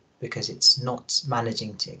trapping in it because it's not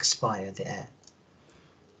managing to expire the air.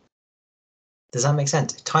 Does that make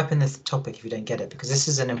sense? Type in the topic if you don't get it, because this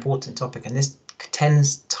is an important topic, and this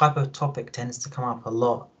type of topic tends to come up a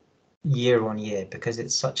lot year on year because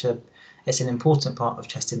it's an important part of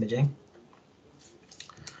chest imaging.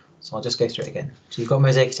 So I'll just go through it again. So you've got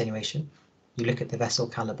mosaic attenuation. You look at the vessel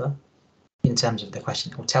caliber in terms of the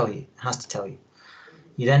question. It will tell you, it has to tell you.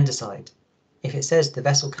 You then decide. If it says the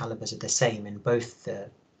vessel calibers are the same in both the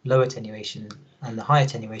low attenuation and the high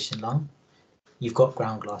attenuation lung, you've got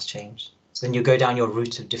ground glass change. So then you go down your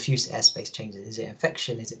route of diffuse airspace changes. Is it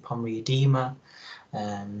infection? Is it pulmonary edema?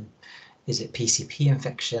 Is it PCP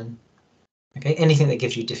infection? Okay, anything that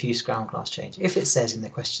gives you diffuse ground glass change. If it says in the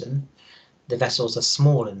question, the vessels are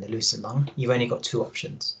small in the lucent lung, you've only got two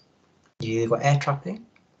options. You've either got air trapping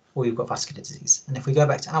or you've got vascular disease. And if we go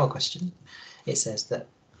back to our question, it says that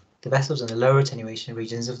the vessels in the lower attenuation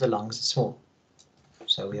regions of the lungs are small.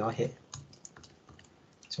 So we are here.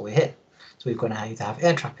 So we're here. So we're going to either have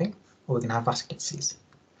air trapping or we're going to have vascular disease.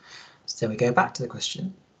 So we go back to the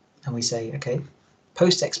question and we say, okay,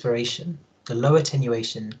 post-expiration, the low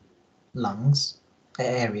attenuation lungs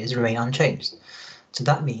areas remain unchanged. So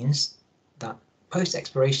that means that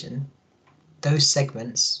post-expiration, those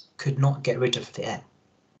segments could not get rid of the air.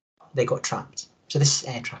 They got trapped. So this is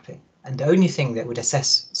air trapping. And the only thing that would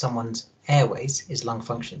assess someone's airways is lung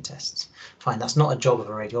function tests. Fine, that's not a job of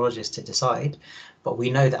a radiologist to decide, but we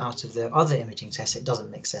know that out of the other imaging tests, it doesn't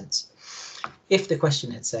make sense. If the question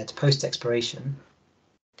had said post-expiration,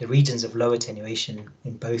 the regions of low attenuation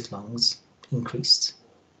in both lungs increased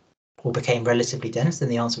or became relatively dense, then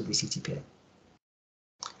the answer would be CTPA.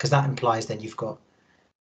 Because that implies then you've got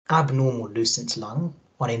abnormal lucent lung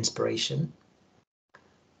on inspiration,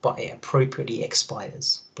 but it appropriately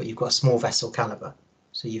expires, but you've got a small vessel caliber.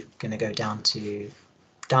 So you're going to go down the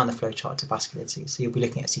flowchart to vascular disease. So you'll be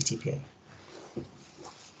looking at CTPA.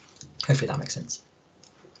 Hopefully that makes sense.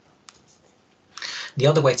 The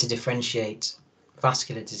other way to differentiate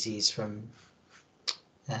vascular disease from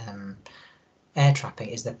air trapping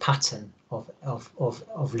is the pattern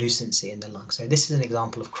of lucency in the lung. So this is an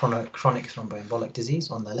example of chronic thromboembolic disease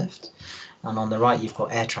on the left, and on the right you've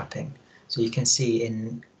got air trapping. So you can see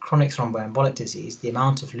in chronic thromboembolic disease, the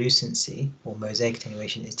amount of lucency or mosaic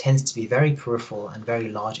attenuation tends to be very peripheral and very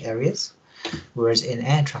large areas, whereas in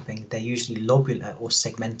air trapping, they're usually lobular or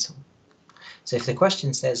segmental. So if the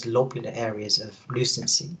question says lobular areas of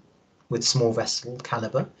lucency with small vessel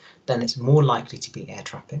caliber, then it's more likely to be air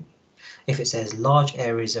trapping. If it says large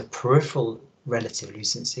areas of peripheral relative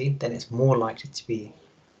lucency, then it's more likely to be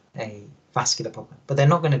a vascular problem. But they're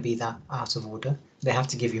not going to be that out of order. They have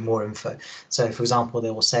to give you more info. So, for example,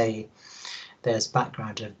 they will say there's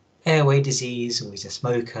background of airway disease, or he's a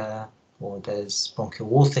smoker, or there's bronchial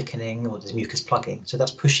wall thickening, or there's mucus plugging. So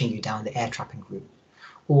that's pushing you down the air trapping route.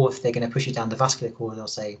 Or if they're going to push you down the vascular corridor, they'll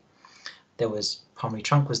say there was pulmonary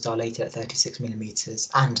trunk was dilated at 36 millimeters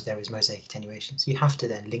and there is mosaic attenuation. So you have to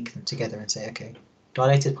then link them together and say, okay,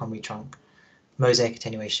 dilated pulmonary trunk, mosaic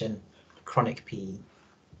attenuation, chronic PE.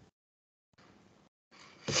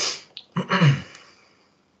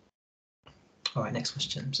 All right, next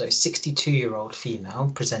question. So 62-year-old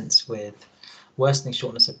female presents with worsening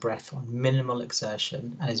shortness of breath on minimal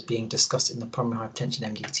exertion and is being discussed in the pulmonary hypertension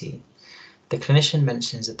MDT. The clinician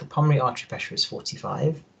mentions that the pulmonary artery pressure is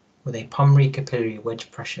 45, with a pulmonary capillary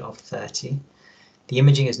wedge pressure of 30. The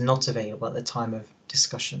imaging is not available at the time of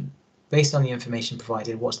discussion. Based on the information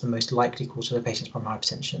provided, what's the most likely cause for the patient's pulmonary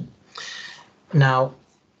hypertension? Now,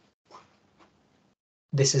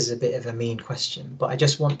 this is a bit of a mean question, but I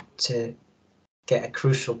just want to get a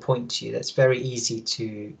crucial point to you that's very easy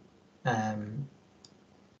to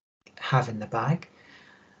have in the bag.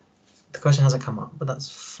 The question hasn't come up, but that's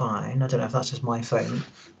fine. I don't know if that's just my phone,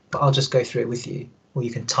 but I'll just go through it with you, or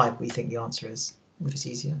you can type what you think the answer is, if it's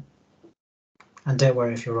easier. And don't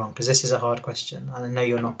worry if you're wrong, because this is a hard question. And I know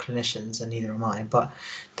you're not clinicians, and neither am I, but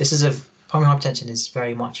this is pulmonary hypertension is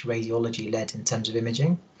very much radiology-led in terms of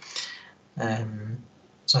imaging.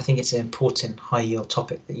 So I think it's an important high-yield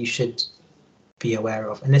topic that you should be aware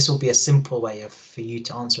of. And this will be a simple way for you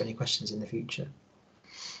to answer any questions in the future.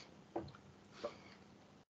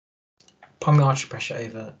 Pulmonary artery pressure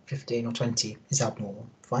over 15 or 20 is abnormal.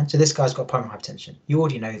 Fine. So this guy's got pulmonary hypertension. You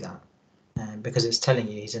already know that because it's telling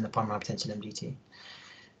you he's in the pulmonary hypertension MDT.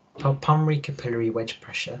 Pulmonary capillary wedge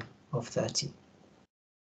pressure of 30.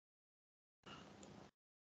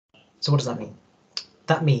 So what does that mean?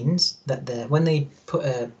 That means that when they put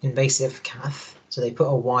an invasive cath, so they put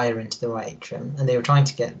a wire into the right atrium and they were trying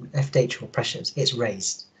to get left atrial pressures, it's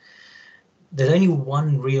raised. There's only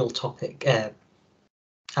one real topic,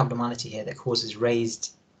 abnormality here that causes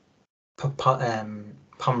raised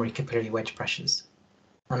pulmonary capillary wedge pressures,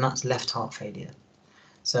 and that's left heart failure.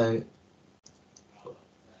 So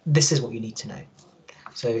this is what you need to know.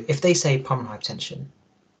 So if they say pulmonary hypertension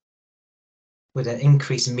with an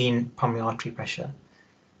increased mean pulmonary artery pressure,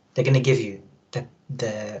 they're going to give you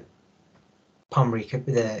the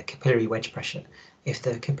capillary wedge pressure. If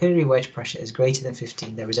the capillary wedge pressure is greater than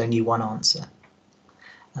 15, there is only one answer,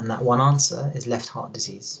 and that one answer is left heart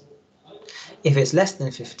disease. If it's less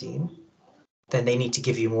than 15, then they need to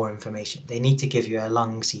give you more information. They need to give you a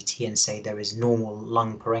lung CT and say there is normal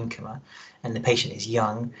lung parenchyma and the patient is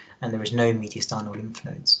young and there is no mediastinal lymph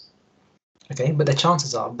nodes. Okay, but the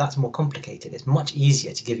chances are that's more complicated. It's much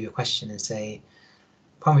easier to give you a question and say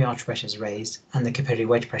pulmonary artery pressure is raised and the capillary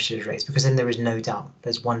wedge pressure is raised, because then there is no doubt.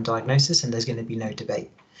 There's one diagnosis and there's going to be no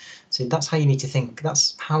debate. So that's how you need to think.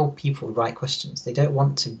 That's how people write questions. They don't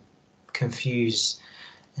want to confuse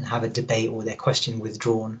and have a debate or their question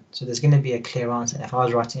withdrawn. So there's going to be a clear answer. And if I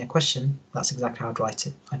was writing a question, that's exactly how I'd write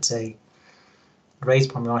it. I'd say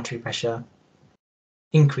raised pulmonary artery pressure,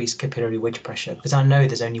 increased capillary wedge pressure, because I know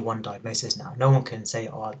there's only one diagnosis now. No one can say,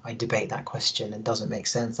 oh, I debate that question, it doesn't make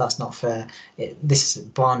sense, that's not fair. This is a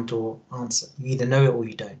barn door answer. You either know it or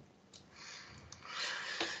you don't.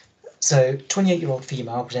 So 28-year-old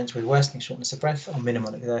female presents with worsening shortness of breath on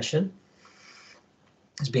minimal exertion.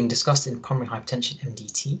 Is being discussed in pulmonary hypertension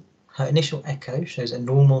MDT. Her initial echo shows a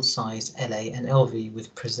normal sized LA and LV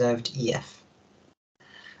with preserved EF.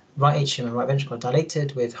 Right atrium and right ventricle are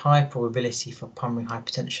dilated with high probability for pulmonary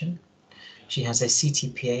hypertension. She has a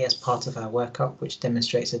CTPA as part of her workup, which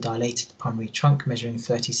demonstrates a dilated pulmonary trunk measuring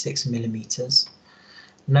 36 millimeters.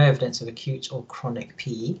 No evidence of acute or chronic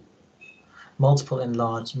PE. Multiple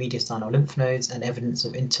enlarged mediastinal lymph nodes and evidence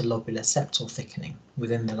of interlobular septal thickening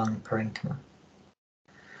within the lung parenchyma.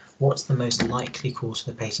 What's the most likely cause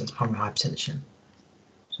for the patient's pulmonary hypertension?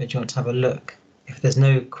 So do you want to have a look? If there's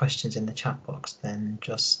no questions in the chat box, then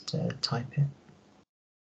just type it.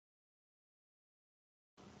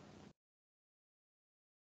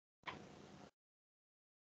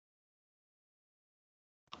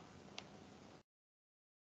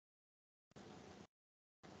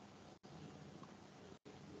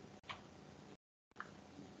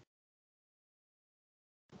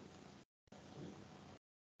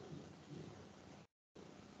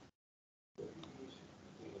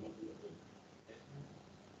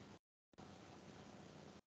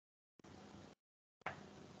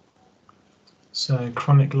 So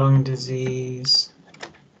chronic lung disease.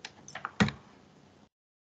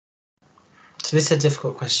 So this is a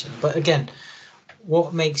difficult question, but again,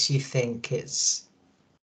 what makes you think it's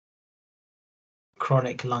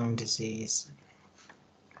chronic lung disease?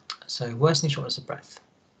 So worsening shortness of breath,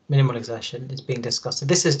 minimal exertion is being discussed. So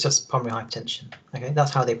this is just pulmonary hypertension. Okay,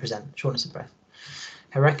 that's how they present, shortness of breath.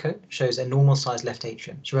 Her echo shows a normal sized left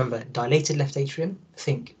atrium. So remember, dilated left atrium,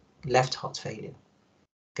 think left heart failure.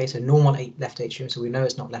 Okay, so normal left atrium, so we know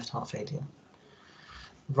it's not left heart failure.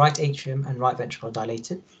 Right atrium and right ventricle are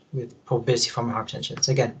dilated with probability of pulmonary hypertension.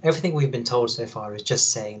 So again, everything we've been told so far is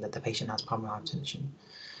just saying that the patient has pulmonary hypertension.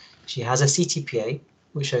 She has a CTPA,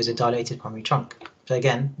 which shows a dilated pulmonary trunk. So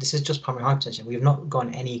again, this is just pulmonary hypertension. We've not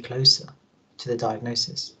gone any closer to the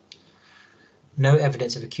diagnosis. No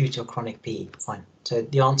evidence of acute or chronic PE. Fine. So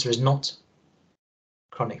the answer is not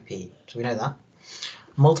chronic PE. So we know that.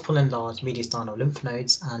 Multiple enlarged mediastinal lymph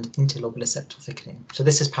nodes and interlobular septal thickening. So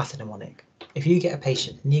this is pathognomonic. If you get a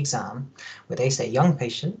patient in the exam where they say young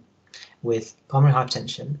patient with pulmonary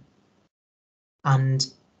hypertension and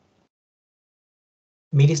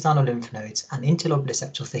mediastinal lymph nodes and interlobular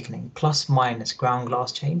septal thickening plus minus ground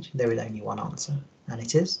glass change, there is only one answer, and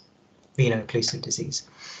it is veno-occlusive disease.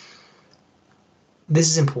 This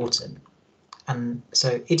is important, and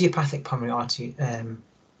so idiopathic pulmonary artery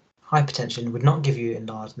hypertension would not give you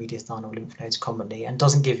enlarged mediastinal lymph nodes commonly and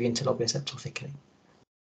doesn't give you interlobular septal thickening.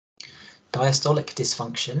 Diastolic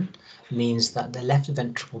dysfunction means that the left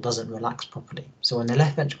ventricle doesn't relax properly. So when the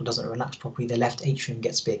left ventricle doesn't relax properly, the left atrium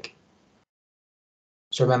gets big.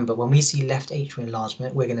 So remember, when we see left atrial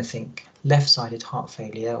enlargement, we're going to think left-sided heart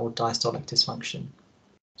failure or diastolic dysfunction.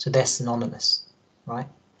 So they're synonymous, right?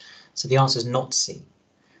 So the answer is not C.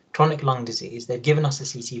 Chronic lung disease, they've given us a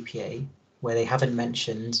CTPA where they haven't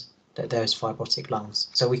mentioned that there's fibrotic lungs.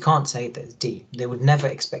 So we can't say that it's D. They would never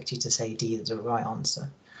expect you to say D as the right answer,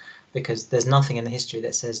 because there's nothing in the history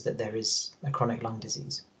that says that there is a chronic lung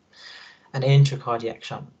disease. An intracardiac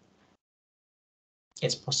shunt,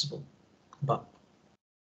 it's possible, but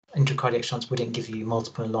intracardiac shunts wouldn't give you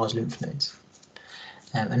multiple enlarged lymph nodes.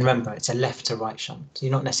 And remember, it's a left to right shunt, so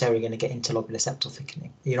you're not necessarily going to get interlobular septal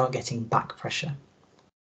thickening. You're not getting back pressure.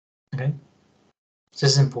 Okay, so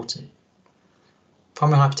this is important.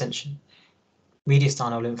 Pulmonary hypertension,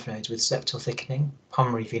 mediastinal lymph nodes with septal thickening,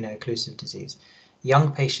 pulmonary veno-occlusive disease.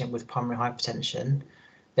 Young patient with pulmonary hypertension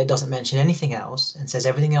that doesn't mention anything else and says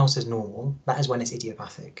everything else is normal, that is when it's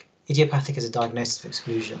idiopathic. Idiopathic is a diagnosis of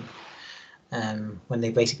exclusion, when they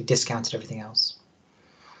basically discounted everything else.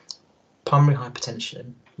 Pulmonary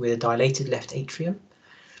hypertension with a dilated left atrium,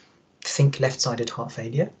 think left-sided heart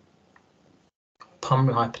failure.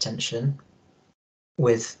 Pulmonary hypertension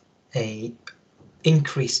with a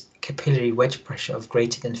increased capillary wedge pressure of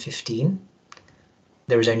greater than 15.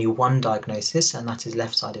 There is only one diagnosis, and that is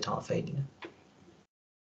left-sided heart failure.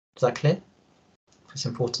 Is that clear? It's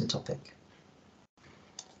an important topic.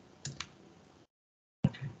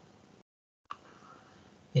 Okay.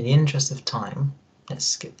 In the interest of time, let's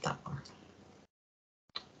skip that one.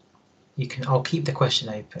 I'll keep the question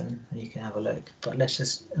open and you can have a look, but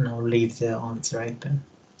and I'll leave the answer open.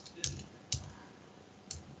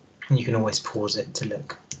 And you can always pause it to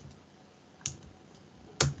look.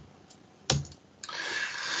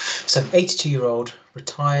 So 82-year-old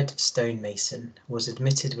retired stonemason was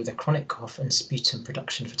admitted with a chronic cough and sputum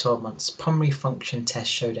production for 12 months. Pulmonary function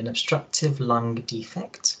test showed an obstructive lung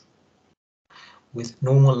defect with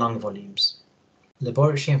normal lung volumes.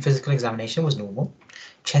 Laboratory and physical examination was normal.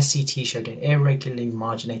 Chest CT showed an irregularly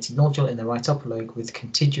marginated nodule in the right upper lobe with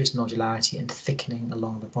contiguous nodularity and thickening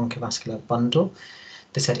along the bronchivascular bundle.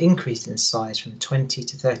 This had increased in size from 20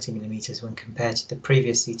 to 30 millimeters when compared to the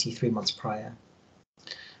previous CT 3 months prior.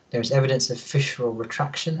 There is evidence of fissural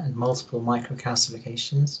retraction and multiple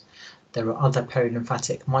microcalcifications. There were other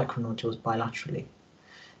perilymphatic micronodules bilaterally.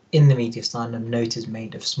 In the mediastinum, note is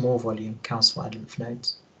made of small volume calcified lymph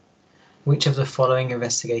nodes. Which of the following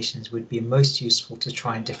investigations would be most useful to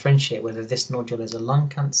try and differentiate whether this nodule is a lung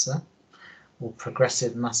cancer or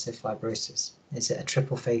progressive massive fibrosis? Is it a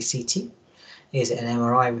triple phase CT? Is it an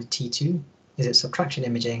MRI with T2? Is it subtraction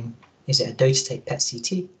imaging? Is it a dose-tape PET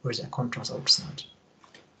CT? Or is it a contrast ultrasound?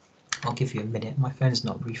 I'll give you a minute. My phone's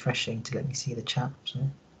not refreshing to let me see the chat. So.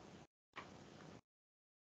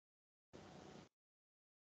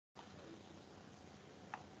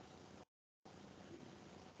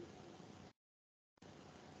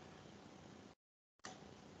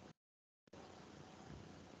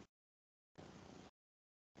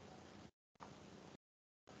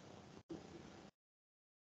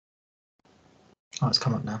 Oh, it's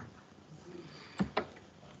come up now.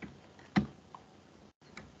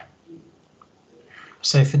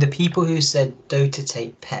 So for the people who said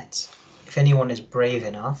dotatate PET, if anyone is brave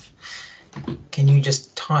enough, can you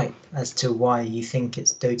just type as to why you think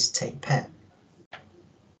it's dotatate PET?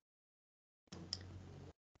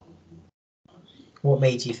 What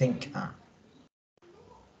made you think that?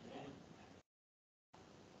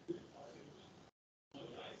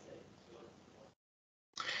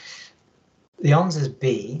 The answer is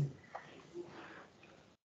B,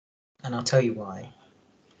 and I'll tell you why.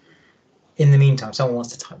 In the meantime, if someone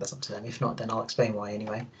wants to type, that's up to them. If not, then I'll explain why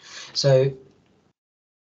anyway. So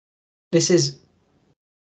there is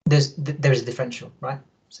a differential, right?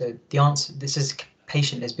 So the answer, this is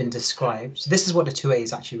patient has been described. So this is what the 2A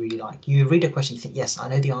is actually really like. You read a question, you think, yes, I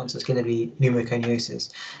know the answer is going to be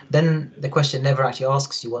pneumoconiosis. Then the question never actually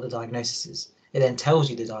asks you what the diagnosis is. It then tells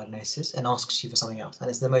you the diagnosis and asks you for something else. And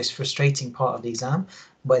it's the most frustrating part of the exam,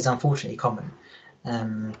 but it's unfortunately common.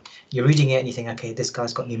 You're reading it and you think, okay, this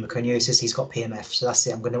guy's got pneumoconiosis, he's got PMF, so that's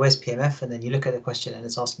it. I'm going to, where's PMF? And then you look at the question and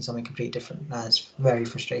it's asking something completely different. It's very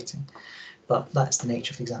frustrating, but that's the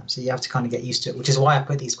nature of the exam. So you have to kind of get used to it, which is why I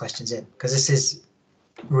put these questions in, because this is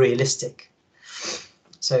realistic.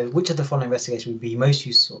 So which of the following investigations would be most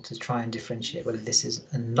useful to try and differentiate whether this is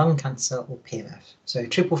a lung cancer or PMF? So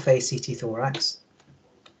triple phase CT thorax,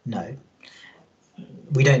 no.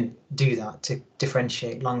 We don't do that to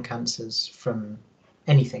differentiate lung cancers from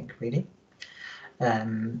anything, really.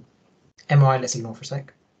 MRI, let's ignore for a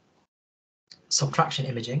sec. Subtraction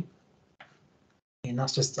imaging, and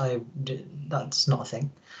that's just that's not a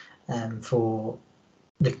thing for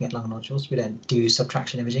looking at lung nodules. We don't do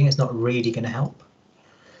subtraction imaging. It's not really going to help.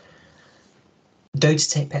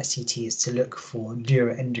 Dotatate PET CT is to look for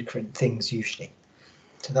neuroendocrine things usually,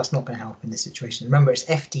 so that's not going to help in this situation. Remember, it's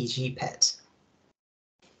FDG PET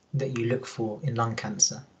that you look for in lung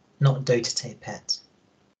cancer, not dotatate PET.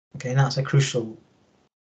 Okay, and that's a crucial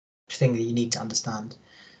thing that you need to understand.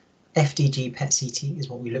 FDG PET CT is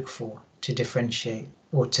what we look for to differentiate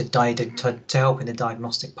or to help in the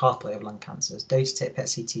diagnostic pathway of lung cancers. Dotatate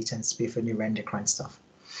PET CT tends to be for neuroendocrine stuff.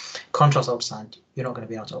 Contrast ultrasound, you're not going to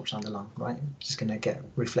be able to ultrasound the lung, right? You're just going to get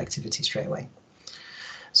reflectivity straight away.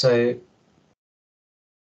 So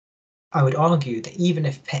I would argue that even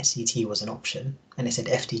if PET CT was an option and it said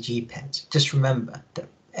FDG PET, just remember that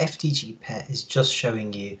FDG PET is just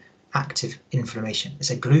showing you active inflammation.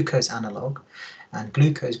 It's a glucose analog, and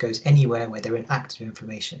glucose goes anywhere where there is active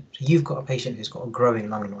inflammation. So you've got a patient who's got a growing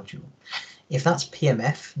lung nodule. If that's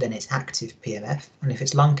PMF, then it's active PMF, and if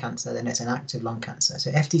it's lung cancer, then it's an active lung cancer.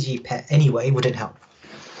 So FDG PET anyway wouldn't help.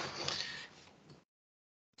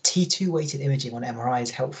 T2 weighted imaging on MRI is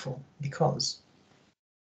helpful because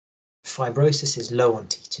fibrosis is low on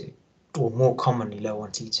T2, or more commonly low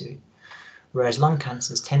on T2, whereas lung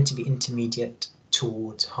cancers tend to be intermediate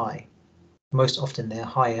towards high. Most often they're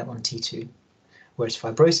higher on T2, whereas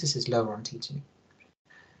fibrosis is lower on T2.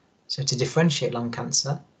 So to differentiate lung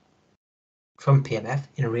cancer from PMF,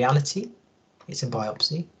 in reality, it's a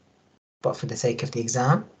biopsy, but for the sake of the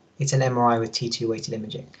exam, it's an MRI with T2 weighted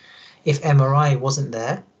imaging. If MRI wasn't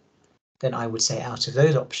there, then I would say out of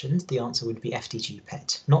those options, the answer would be FDG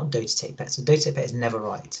PET, not dotatate PET. So dotatate PET is never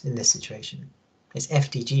right in this situation. It's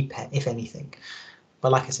FDG PET, if anything.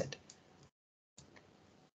 But like I said,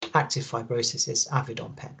 active fibrosis is avid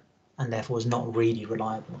on PET and therefore is not really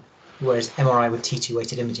reliable, whereas MRI with T2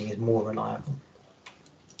 weighted imaging is more reliable.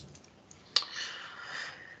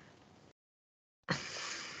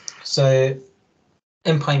 So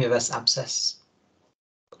empyema versus abscess,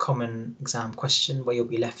 a common exam question where you'll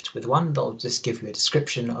be left with one that'll just give you a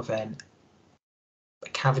description of a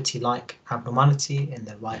cavity-like abnormality in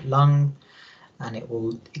the right lung, and it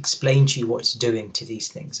will explain to you what it's doing to these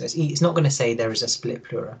things. So it's not going to say there is a split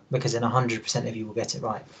pleura, because then 100% of you will get it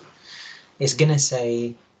right. It's going to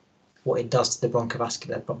say what it does to the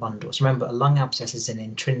bronchovascular bundles. Remember, a lung abscess is an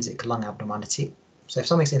intrinsic lung abnormality. So if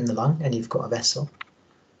something's in the lung and you've got a vessel,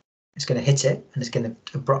 it's going to hit it and it's going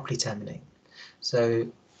to abruptly terminate. So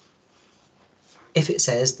if it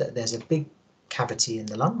says that there's a big cavity in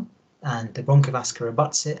the lung and the bronchovascular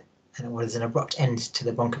abuts it, and there's an abrupt end to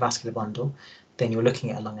the bronchovascular bundle, then you're looking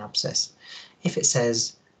at a lung abscess. If it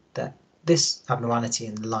says that this abnormality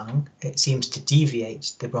in the lung, it seems to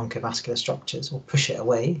deviate the bronchovascular structures or push it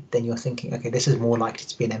away, then you're thinking, okay, this is more likely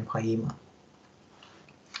to be an empyema.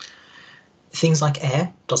 Things like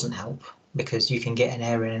air doesn't help, because you can get an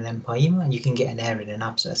air in an empyema and you can get an air in an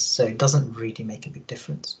abscess, so it doesn't really make a big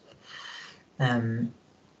difference. An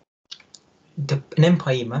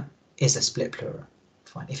empyema is a split pleura.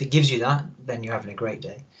 Fine. If it gives you that, then you're having a great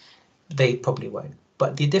day. They probably won't.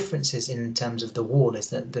 But the difference is in terms of the wall is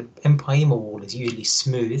that the empyema wall is usually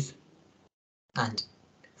smooth and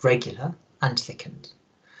regular and thickened.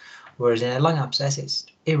 Whereas in a lung abscess, it's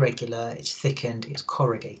irregular, it's thickened, it's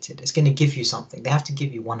corrugated. It's going to give you something. They have to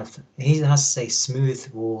give you one of them. It either has to say smooth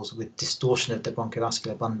walls with distortion of the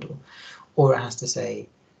bronchiovascular bundle, or it has to say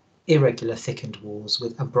irregular thickened walls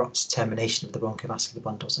with abrupt termination of the bronchiovascular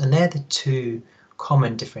bundles. And they're the two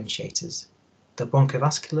common differentiators. The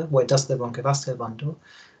bronchiovascular, what it does to the bronchiovascular bundle,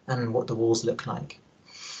 and what the walls look like.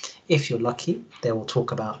 If you're lucky, they will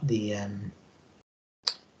talk about the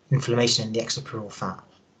inflammation in the extrapleural fat.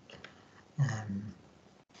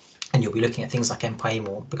 And you'll be looking at things like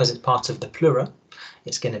empyema. Because it's part of the pleura,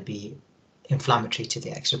 it's going to be inflammatory to the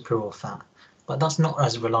extrapleural fat. But that's not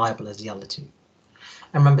as reliable as the other two.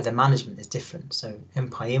 And remember, the management is different. So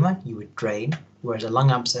empyema, you would drain, whereas a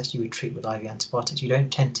lung abscess, you would treat with IV antibiotics. You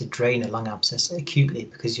don't tend to drain a lung abscess acutely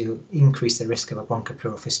because you increase the risk of a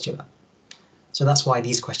bronchopleural fistula. So that's why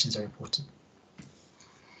these questions are important.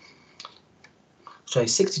 So a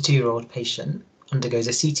 62-year-old patient undergoes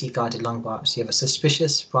a CT-guided lung biopsy of a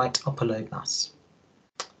suspicious right upper lobe mass.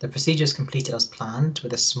 The procedure is completed as planned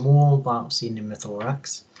with a small biopsy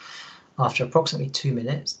pneumothorax. After approximately 2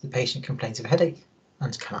 minutes, the patient complains of headache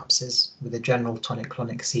and collapses with a general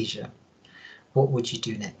tonic-clonic seizure. What would you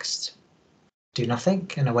do next? Do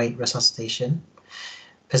nothing and await resuscitation.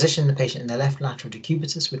 Position the patient in the left lateral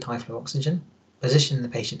decubitus with high flow oxygen. Position the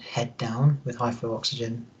patient head down with high flow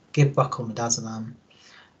oxygen. Give buccal midazolam,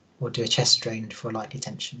 or do a chest drain for a likely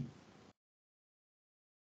tension.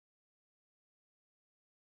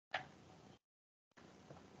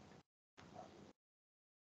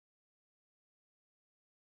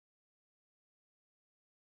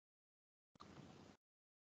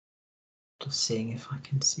 Just seeing if I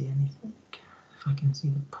can see anything, if I can see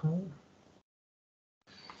the poll.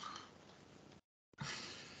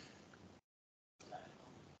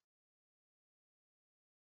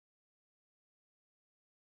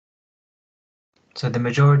 So the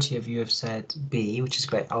majority of you have said B, which is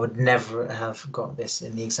great. I would never have got this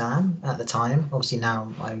in the exam at the time. Obviously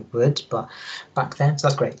now I would, but back then, so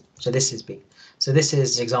that's great. So this is B. So this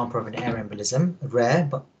is an example of an air embolism, rare,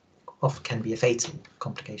 but often can be a fatal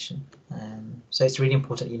complication. So it's really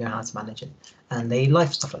important you know how to manage it. And they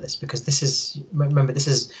like stuff like this because this is, remember, this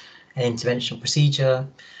is an interventional procedure.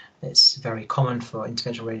 It's very common for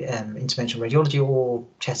interventional radiology or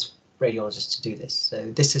chest radiologists to do this.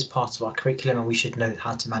 So this is part of our curriculum and we should know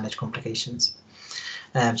how to manage complications.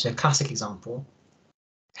 So a classic example,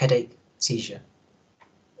 headache, seizure.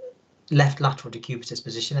 Left lateral decubitus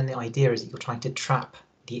position, and the idea is that you're trying to trap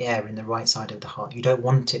the air in the right side of the heart. You don't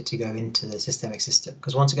want it to go into the systemic system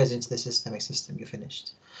because once it goes into the systemic system, you're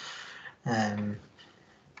finished. So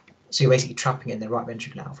you're basically trapping it in the right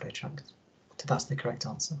ventricular outflow tract. So that's the correct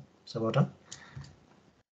answer. So well done.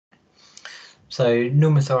 So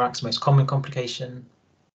pneumothorax, most common complication,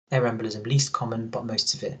 air embolism, least common but most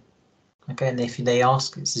severe. Okay, and if they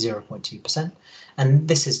ask, it's 0.2%. And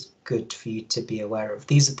this is good for you to be aware of.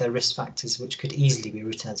 These are the risk factors which could easily be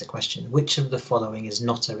written as a question. Which of the following is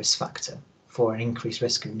not a risk factor for an increased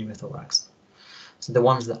risk of pneumothorax? So the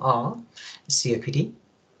ones that are COPD,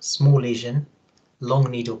 small lesion, long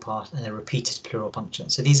needle path, and a repeated pleural puncture.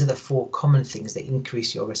 So these are the 4 common things that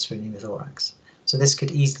increase your risk for pneumothorax. So this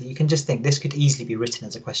could easily, you can just think this could easily be written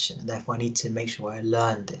as a question, and therefore I need to make sure I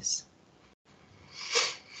learn this.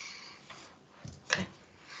 Okay,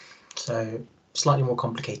 so slightly more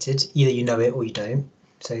complicated, either you know it or you don't.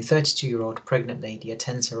 So 32-year-old pregnant lady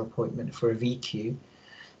attends her appointment for a VQ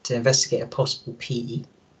to investigate a possible PE.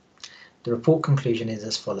 The report conclusion is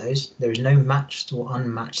as follows: there is no matched or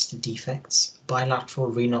unmatched defects, bilateral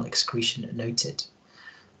renal excretion noted.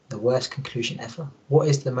 The worst conclusion ever. What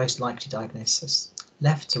is the most likely diagnosis?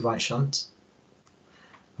 Left to right shunt,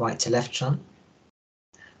 right to left shunt,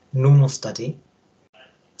 normal study,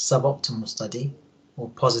 suboptimal study, or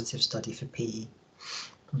positive study for PE.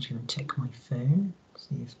 I'm just going to check my phone,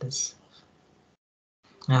 see if there's...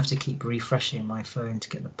 I have to keep refreshing my phone to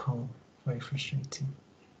get the poll. Very frustrating.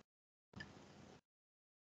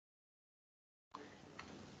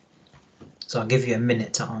 So I'll give you a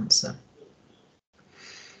minute to answer.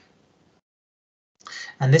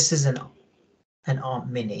 And this is an ART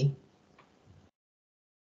Mini.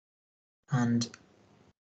 And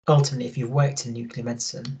ultimately, if you've worked in nuclear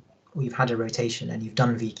medicine or you've had a rotation and you've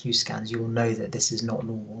done VQ scans, you will know that this is not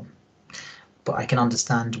normal. But I can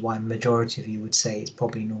understand why a majority of you would say it's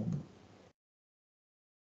probably normal.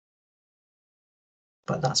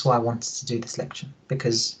 But that's why I wanted to do this lecture,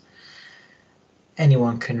 because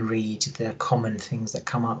anyone can read the common things that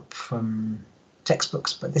come up from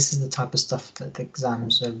textbooks, but this is the type of stuff that the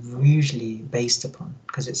exams are usually based upon,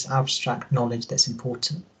 because it's abstract knowledge that's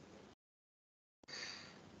important.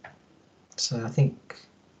 So I think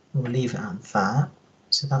We'll leave it at that.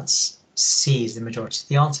 So that's C is the majority.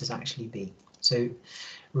 The answer is actually B. So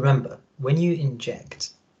remember, when you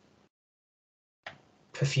inject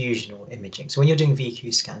perfusion or imaging, so when you're doing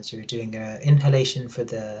VQ scans, you're doing inhalation for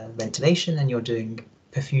the ventilation, and you're doing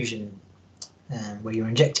perfusion where you're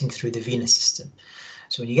injecting through the venous system.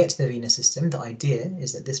 So when you get to the venous system, the idea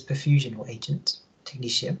is that this perfusion or agent,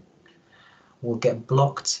 technetium, will get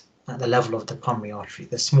blocked at the level of the pulmonary artery,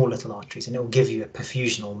 the small little arteries, and it will give you a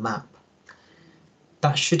perfusional map.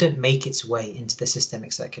 That shouldn't make its way into the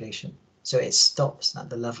systemic circulation, so it stops at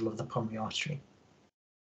the level of the pulmonary artery.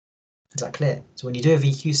 Is that clear? So when you do a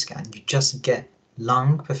VQ scan, you just get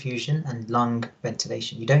lung perfusion and lung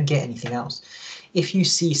ventilation. You don't get anything else. If you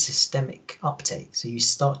see systemic uptake, so you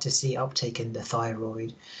start to see uptake in the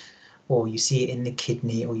thyroid, or you see it in the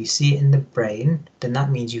kidney, or you see it in the brain, then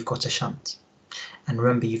that means you've got a shunt. And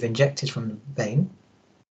remember, you've injected from the vein,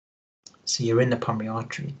 so you're in the pulmonary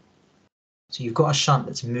artery. So you've got a shunt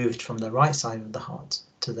that's moved from the right side of the heart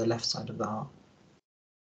to the left side of the heart.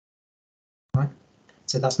 Right?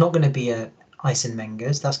 So that's not going to be a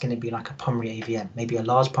Eisenmenger's, that's going to be like a pulmonary AVM, maybe a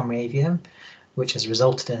large pulmonary AVM, which has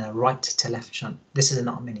resulted in a right to left shunt. This is a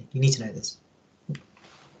not mini. You need to know this.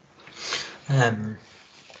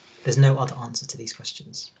 There's no other answer to these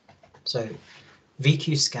questions. So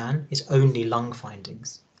VQ scan is only lung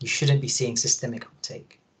findings. You shouldn't be seeing systemic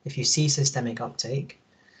uptake. If you see systemic uptake,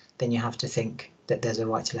 then you have to think that there's a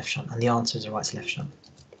right to left shunt, and the answer is a right to left shunt.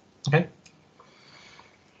 Okay?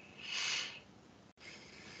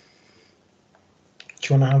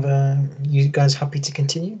 Do you want to have a, you guys happy to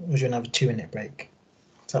continue, or do you want to have a 2-minute break?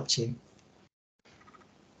 It's up to you.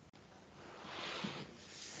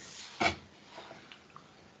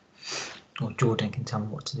 Or Jordan can tell me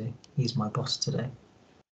what to do. He's my boss today.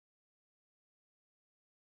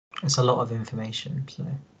 It's a lot of information, so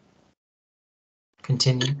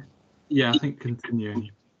continue. Yeah, I think continuing.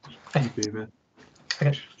 Okay.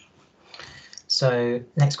 Okay. So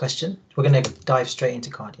next question. We're going to dive straight into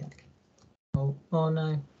cardiac. Oh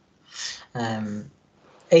no.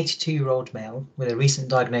 82-year-old male with a recent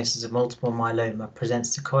diagnosis of multiple myeloma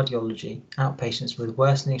presents to cardiology outpatients with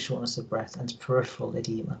worsening shortness of breath and peripheral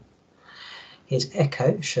edema. His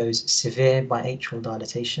echo shows severe biatrial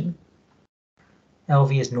dilatation.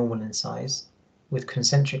 LV is normal in size, with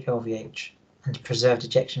concentric LVH and preserved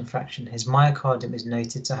ejection fraction. His myocardium is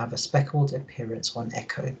noted to have a speckled appearance on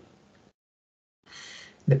echo.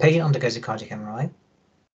 The patient undergoes a cardiac MRI,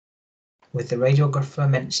 with the radiographer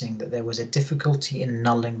mentioning that there was a difficulty in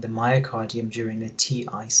nulling the myocardium during the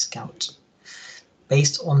TI scout.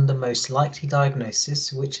 Based on the most likely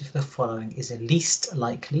diagnosis, which of the following is least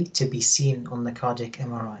likely to be seen on the cardiac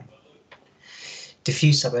MRI?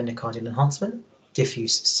 Diffuse subendocardial enhancement,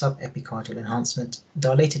 diffuse subepicardial enhancement,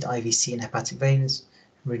 dilated IVC in hepatic veins,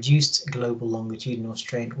 reduced global longitudinal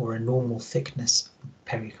strain, or a normal thickness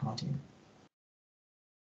pericardium.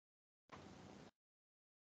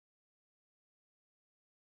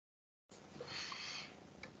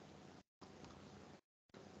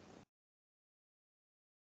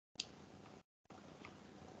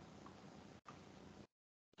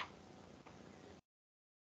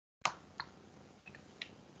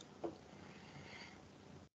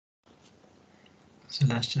 So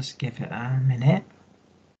let's just give it a minute.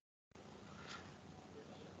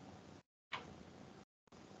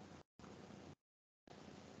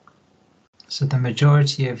 So the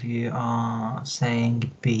majority of you are saying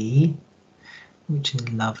B, which is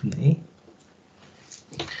lovely.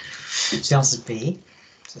 So the answer is B,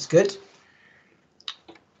 so that's good.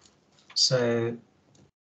 So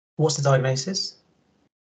what's the diagnosis?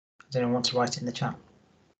 Does anyone want to write it in the chat?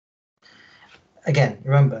 Again,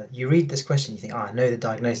 remember, you read this question, you think, I know the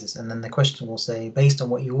diagnosis, and then the question will say, based on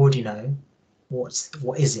what you already know, what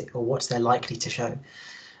is it, or what's they're likely to show?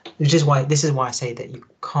 Which is why, this is why I say that you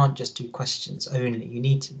can't just do questions only. You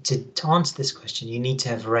need to answer this question, you need to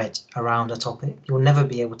have read around a topic. You'll never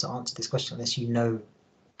be able to answer this question unless you know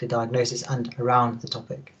the diagnosis and around the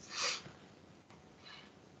topic.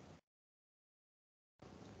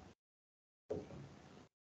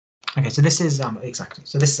 Okay, so this is exactly.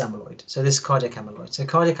 So this is amyloid. So this is cardiac amyloid. So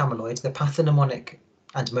cardiac amyloid, the pathognomonic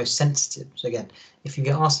and most sensitive. So again, if you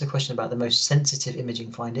get asked a question about the most sensitive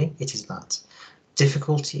imaging finding, it is that.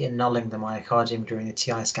 Difficulty in nulling the myocardium during the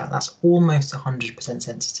TI scan. That's almost 100%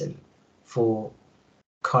 sensitive for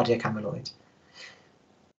cardiac amyloid.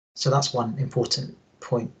 So that's one important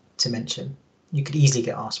point to mention. You could easily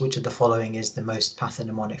get asked which of the following is the most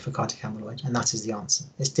pathognomonic for cardiac amyloid, and that is the answer.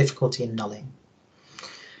 It's difficulty in nulling.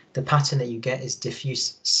 The pattern that you get is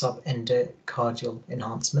diffuse subendocardial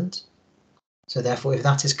enhancement. So therefore, if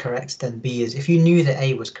that is correct, then B is, if you knew that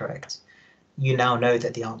A was correct, you now know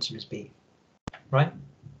that the answer is B, right?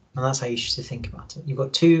 And that's how you should think about it. You've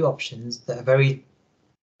got two options that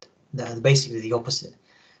are basically the opposite.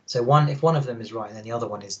 So if one of them is right, then the other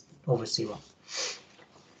one is obviously wrong.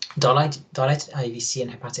 Dilated IVC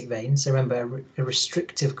and hepatic veins. So remember, a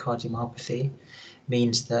restrictive cardiomyopathy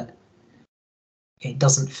means that it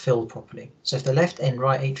doesn't fill properly. So if the left and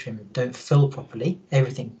right atrium don't fill properly,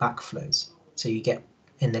 everything backflows. So you get,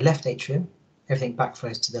 in the left atrium, everything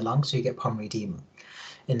backflows to the lung, so you get pulmonary edema.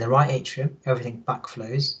 In the right atrium, everything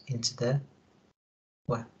backflows into the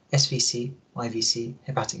SVC, IVC,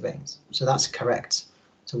 hepatic veins. So that's correct.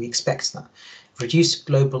 So we expect that. Reduced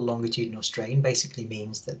global longitudinal strain basically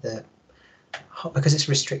means that because it's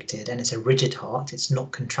restricted and it's a rigid heart, it's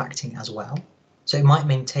not contracting as well. So it might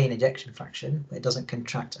maintain ejection fraction, but it doesn't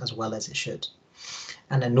contract as well as it should.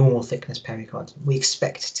 And a normal thickness pericardium. We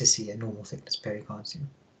expect to see a normal thickness pericardium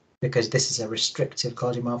because this is a restrictive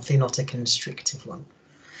cardiomyopathy, not a constrictive one.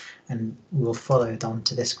 And we'll follow down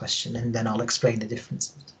to this question and then I'll explain the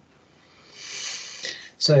differences.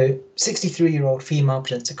 So 63-year-old female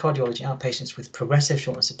presents to cardiology outpatients with progressive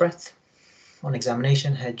shortness of breath. On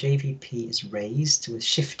examination, her JVP is raised with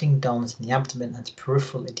shifting dullness in the abdomen and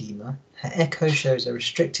peripheral edema. Her echo shows a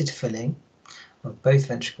restricted filling of both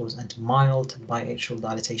ventricles and mild biatrial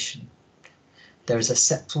dilatation. There is a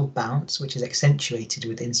septal bounce which is accentuated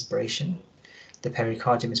with inspiration. The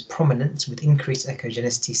pericardium is prominent with increased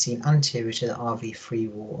echogenicity seen anterior to the RV free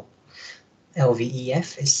wall.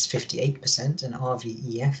 LVEF is 58% and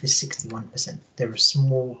RVEF is 61%. There are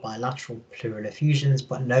small bilateral pleural effusions,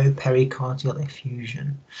 but no pericardial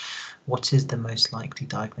effusion. What is the most likely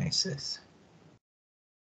diagnosis?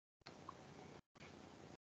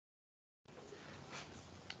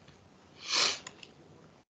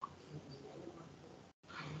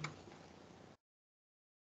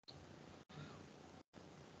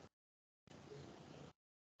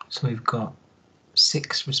 So we've got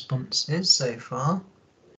 6 responses so far.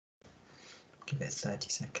 Give it 30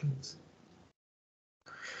 seconds.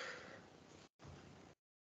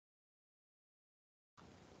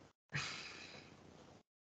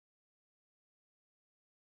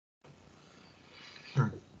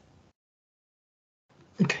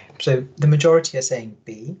 Okay, so the majority are saying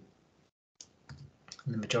B,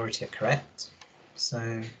 and the majority are correct.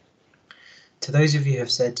 So to those of you who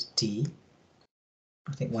have said D,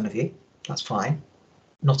 I think one of you, that's fine,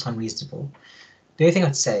 not unreasonable. The only thing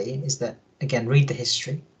I'd say is that, again, read the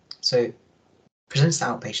history. So presents to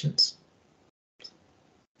outpatients.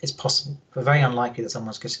 It's possible, but very unlikely that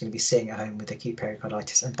someone's just going to be sitting at home with acute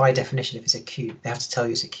pericarditis. And by definition, if it's acute, they have to tell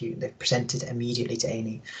you it's acute. They've presented immediately to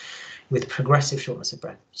A&E with progressive shortness of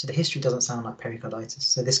breath. So the history doesn't sound like pericarditis.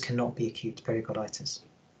 So this cannot be acute pericarditis.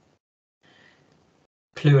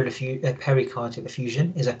 Pleural pericardial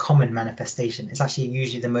effusion is a common manifestation. It's actually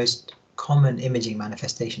usually the most common imaging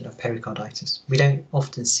manifestation of pericarditis. We don't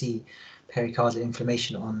often see pericardial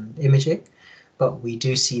inflammation on imaging, but we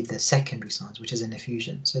do see the secondary signs, which is an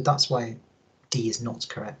effusion. So that's why D is not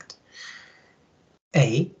correct.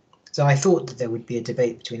 A, so I thought that there would be a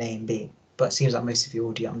debate between A and B, but it seems like most of you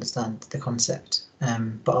already understand the concept,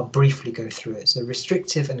 but I'll briefly go through it. So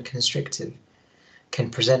restrictive and constrictive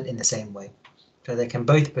can present in the same way. So they can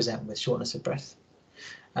both present with shortness of breath,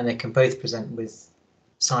 and they can both present with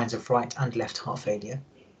signs of right and left heart failure.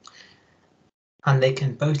 And they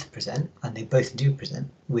can both present, and they both do present,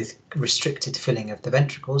 with restricted filling of the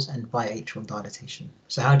ventricles and biatrial dilatation.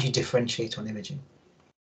 So how do you differentiate on imaging?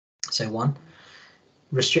 So 1,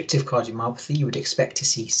 restrictive cardiomyopathy, you would expect to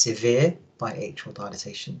see severe biatrial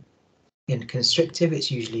dilatation. In constrictive, it's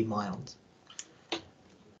usually mild.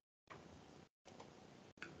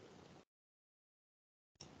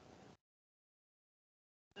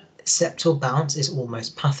 Septal bounce is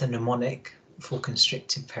almost pathognomonic for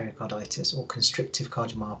constrictive pericarditis or constrictive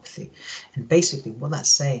cardiomyopathy. And basically what that's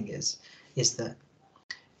saying is that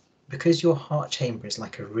because your heart chamber is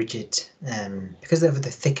like a rigid, because of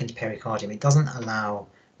the thickened pericardium, it doesn't allow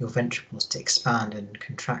your ventricles to expand and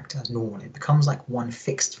contract as normal. It becomes like one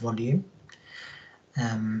fixed volume.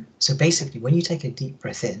 So basically when you take a deep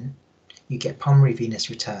breath in, you get pulmonary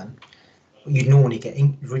venous return. You normally get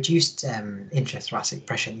reduced intrathoracic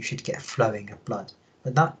pressure, and you should get a flowing of blood.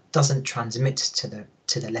 But that doesn't transmit to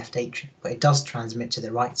the left atrium, but it does transmit to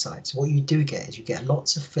the right side. So what you do get is you get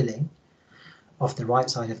lots of filling of the right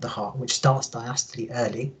side of the heart, which starts diastole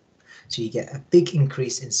early. So you get a big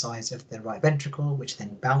increase in size of the right ventricle, which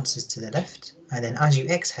then bounces to the left. And then as you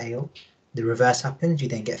exhale, the reverse happens. You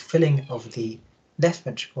then get filling of the left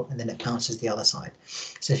ventricle, and then it bounces the other side.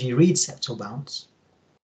 So if you read septal bounce,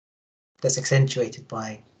 that's accentuated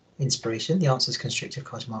by inspiration, the answer is constrictive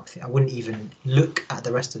cardiomyopathy. I wouldn't even look at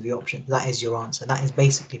the rest of the options. That is your answer. That is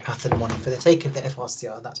basically pathognomonic. For the sake of the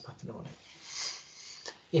FRCR, that's pathognomonic.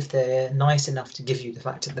 If they're nice enough to give you the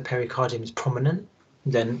fact that the pericardium is prominent,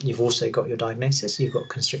 then you've also got your diagnosis. So you've got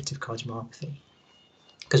constrictive cardiomyopathy.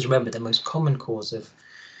 Because remember, the most common cause of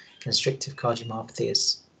constrictive cardiomyopathy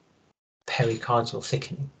is pericardial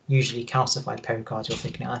thickening, usually calcified pericardial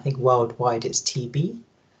thickening. I think worldwide it's TB,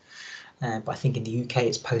 but I think in the UK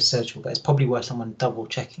it's post-surgical, but it's probably worth someone double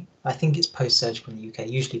checking. I think it's post-surgical in the UK,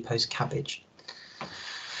 usually post-cabbage.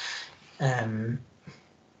 Is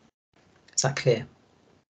that clear?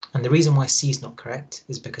 And the reason why C is not correct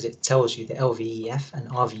is because it tells you that LVEF and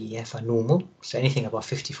RVEF are normal. So anything above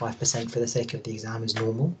 55% for the sake of the exam is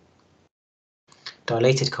normal.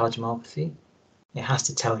 Dilated cardiomyopathy, it has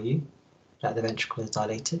to tell you that the ventricle is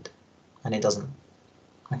dilated, and it doesn't.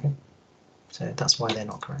 Okay, so that's why they're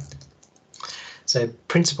not correct. So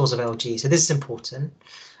principles of LG. So this is important.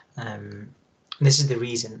 This is the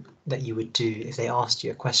reason that you would do, if they asked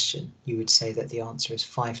you a question, you would say that the answer is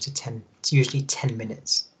 5 to 10, it's usually 10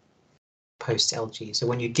 minutes post LG. So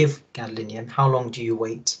when you give gadolinium, how long do you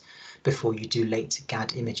wait before you do late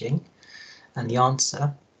GAD imaging? And the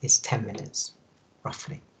answer is 10 minutes,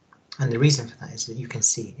 roughly. And the reason for that is that you can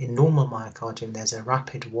see in normal myocardium, there's a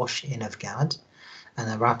rapid wash in of GAD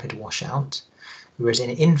and a rapid wash out. Whereas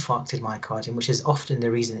in infarcted myocardium, which is often the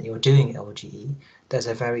reason that you're doing LGE, there's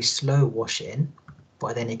a very slow wash in,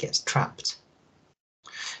 but then it gets trapped.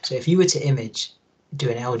 So if you were to do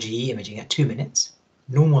an LGE imaging at 2 minutes,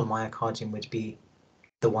 normal myocardium would be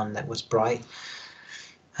the one that was bright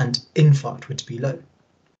and infarct would be low.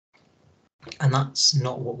 And that's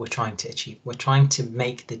not what we're trying to achieve. We're trying to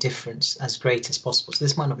make the difference as great as possible. So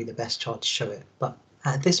this might not be the best chart to show it, but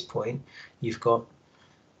at this point, you've got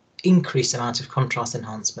increased amount of contrast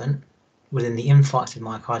enhancement within the infarcted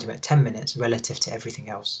myocardium at 10 minutes relative to everything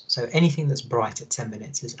else. So anything that's bright at 10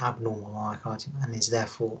 minutes is abnormal myocardium and is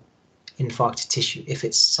therefore infarcted tissue if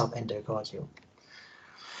it's subendocardial.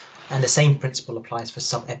 And the same principle applies for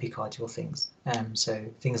subepicardial things. So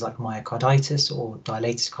things like myocarditis or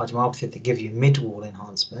dilated cardiomyopathy that give you mid-wall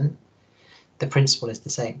enhancement, the principle is the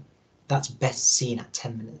same. That's best seen at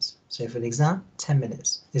 10 minutes. So for the exam, 10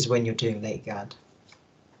 minutes is when you're doing late GAD.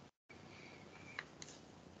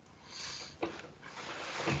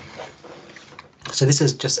 So this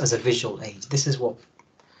is just as a visual aid. This is what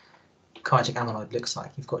cardiac amyloid looks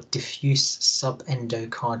like. You've got diffuse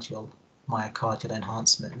subendocardial myocardial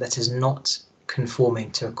enhancement that is not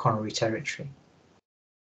conforming to a coronary territory.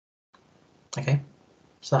 Okay,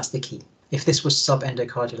 so that's the key. If this was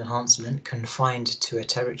subendocardial enhancement confined to a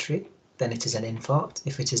territory, then it is an infarct.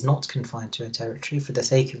 If it is not confined to a territory, for the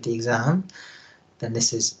sake of the exam, then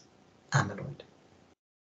this is amyloid.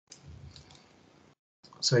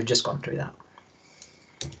 So we've just gone through that.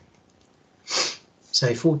 So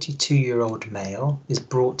a 42-year-old male is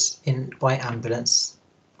brought in by ambulance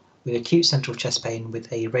with acute central chest pain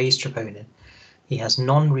with a raised troponin. He has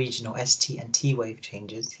non-regional ST and T wave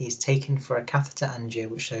changes. He is taken for a catheter angio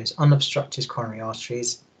which shows unobstructed coronary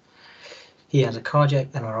arteries. He has a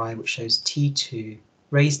cardiac MRI which shows T2,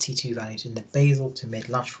 raised T2 values in the basal to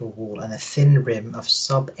mid-lateral wall and a thin rim of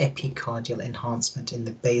subepicardial enhancement in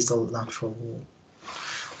the basal lateral wall.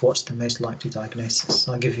 What's the most likely diagnosis?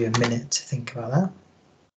 So I'll give you a minute to think about that.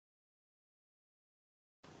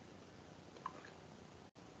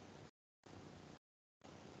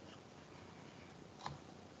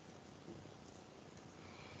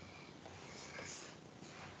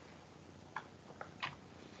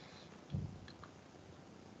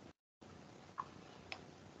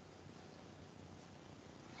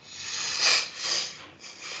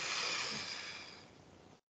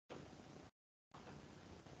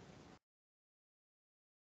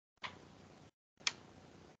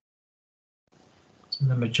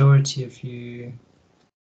 The majority of you,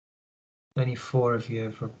 only 4 of you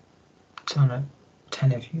have,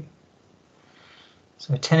 10 of you.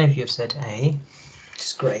 So 10 of you have said A, which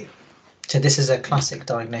is great. So this is a classic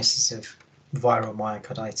diagnosis of viral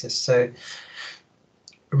myocarditis. So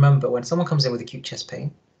remember, when someone comes in with acute chest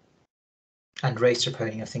pain and raised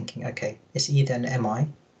troponin, you're thinking, okay, it's either an MI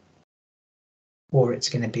or it's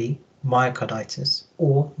going to be myocarditis,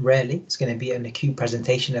 or rarely it's going to be an acute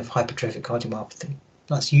presentation of hypertrophic cardiomyopathy.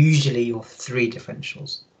 That's usually your 3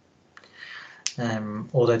 differentials,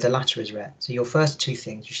 although the latter is rare. So your first 2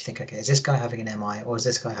 things, you should think, okay, is this guy having an MI or is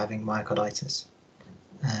this guy having myocarditis?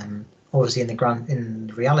 Obviously,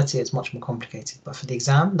 in reality, it's much more complicated. But for the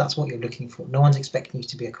exam, that's what you're looking for. No one's expecting you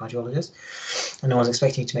to be a cardiologist, and no one's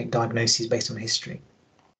expecting you to make diagnoses based on history.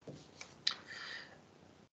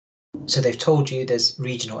 So they've told you there's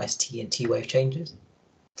regional ST and T wave changes.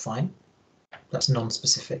 Fine. That's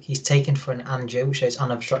non-specific. He's taken for an angio, which shows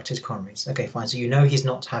unobstructed coronaries. Okay, fine. So you know he's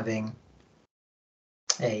not having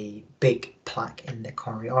a big plaque in the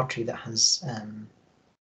coronary artery that has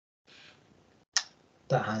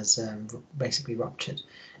basically ruptured.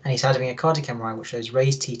 And he's having a cardiac MRI which shows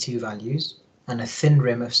raised T2 values and a thin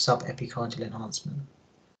rim of subepicardial enhancement.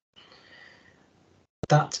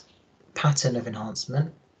 That pattern of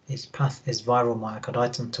enhancement is viral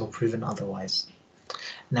myocarditis until proven otherwise.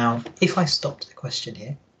 Now, if I stopped the question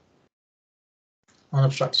here,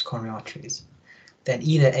 unobstructed coronary arteries, then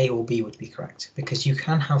either A or B would be correct, because you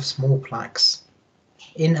can have small plaques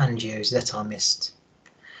in angios that are missed,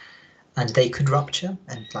 and they could rupture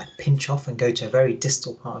and like pinch off and go to a very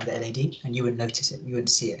distal part of the LAD, and you wouldn't notice it, you wouldn't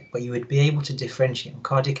see it, but you would be able to differentiate on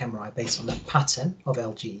cardiac MRI based on the pattern of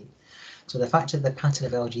LGE. So the fact that the pattern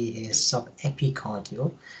of LGE is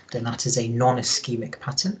subepicardial, then that is a non-ischemic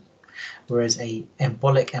pattern, whereas a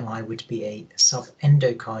embolic MI would be a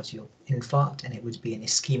subendocardial infarct, and it would be an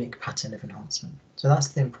ischemic pattern of enhancement. So that's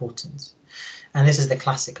the importance. And this is the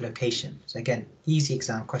classic location. So again, easy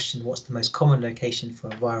exam question, what's the most common location for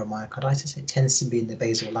viral myocarditis? It tends to be in the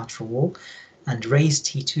basal lateral wall, and raised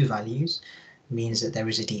T2 values means that there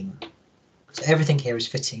is edema. So everything here is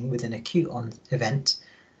fitting with an acute event,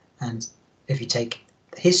 and if you take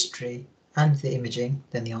the history and the imaging,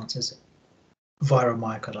 then the answer is viral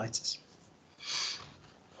myocarditis.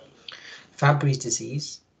 Fabry's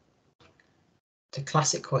disease, the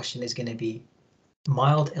classic question is going to be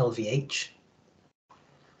mild LVH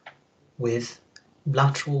with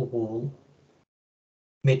lateral wall,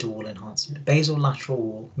 mid-wall enhancement, basal lateral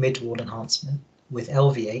wall, mid-wall enhancement with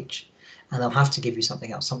LVH, and they'll have to give you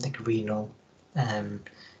something else, something renal,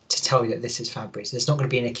 to tell you that this is Fabry's. It's not going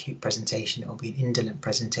to be an acute presentation, it'll be an indolent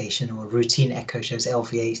presentation, or a routine echo shows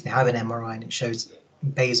LVH, they have an MRI and it shows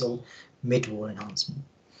basal mid-wall enhancement.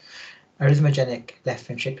 Arrhythmogenic left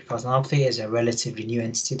ventricular cardiomyopathy is a relatively new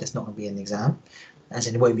entity that's not going to be in the exam, as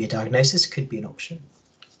in it won't be a diagnosis, could be an option.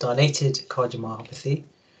 Dilated cardiomyopathy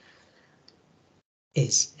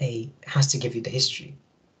has to give you the history.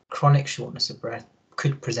 Chronic shortness of breath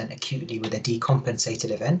could present acutely with a decompensated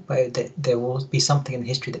event, but there will be something in the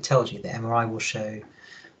history that tells you the MRI will show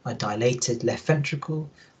a dilated left ventricle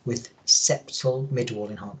with septal mid-wall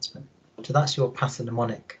enhancement. So that's your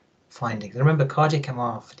pathognomonic findings. And remember, cardiac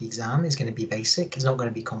MR for the exam is going to be basic, it's not going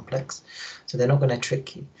to be complex, so they're not going to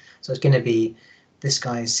trick you. So it's going to be, this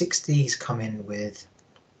guy is 60, he's come in with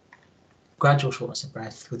gradual shortness of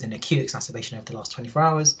breath with an acute exacerbation over the last 24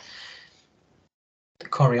 hours. The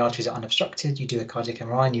coronary arteries are unobstructed, you do a cardiac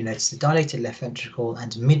MRI and you notice the dilated left ventricle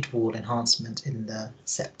and mid-wall enhancement in the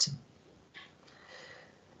septum.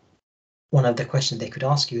 One of the questions they could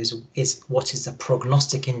ask you is what is the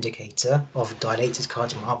prognostic indicator of dilated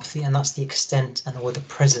cardiomyopathy, and that's the extent and or the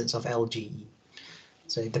presence of LGE.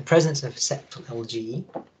 So the presence of septal LGE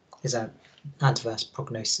is an adverse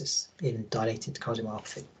prognosis in dilated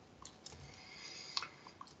cardiomyopathy.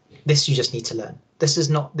 This you just need to learn. This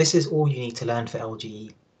is all you need to learn for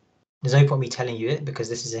LGE. There's no point me telling you it because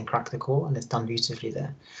this is in Crack the Core and it's done beautifully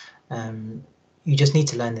there. You just need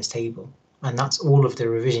to learn this table, and that's all of the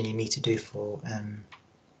revision you need to do for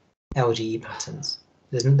LGE patterns.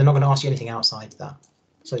 They're not going to ask you anything outside that,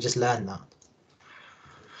 so just learn that.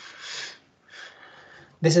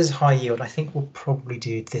 This is high yield. I think we'll probably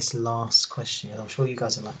do this last question. I'm sure you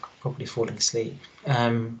guys are like probably falling asleep.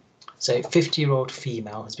 So 50-year-old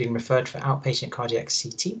female has been referred for outpatient cardiac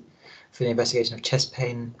CT for the investigation of chest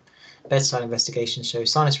pain. Bedside investigation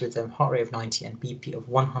shows sinus rhythm, heart rate of 90 and BP of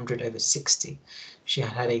 100/60. She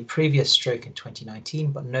had had a previous stroke in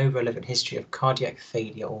 2019, but no relevant history of cardiac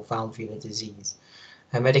failure or valvular disease.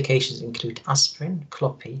 Her medications include aspirin,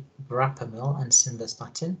 clopidogrel, verapamil and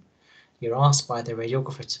simvastatin. You're asked by the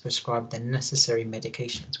radiographer to prescribe the necessary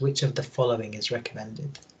medications. Which of the following is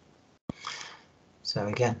recommended? So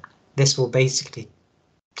again, this will basically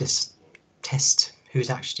just test who's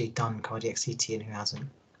actually done cardiac CT and who hasn't.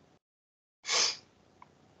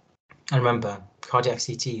 And remember, cardiac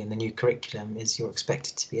CT in the new curriculum is you're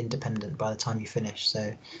expected to be independent by the time you finish,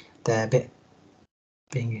 so they're a bit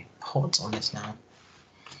being hot on this now.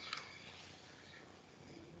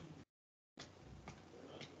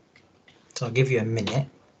 So I'll give you a minute.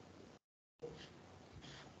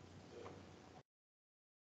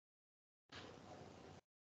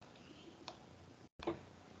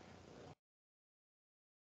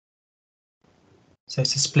 So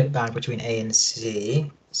it's a split bag between A and C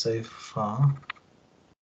so far.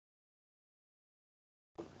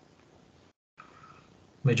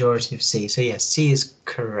 Majority of C. So yes, C is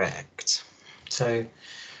correct. So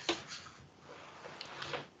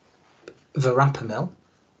Verapamil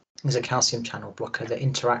is a calcium channel blocker that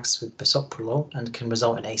interacts with bisoprolol and can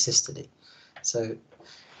result in asystole. So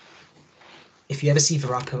if you ever see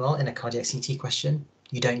verapamil in a cardiac CT question,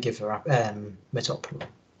 you don't give metoprolol.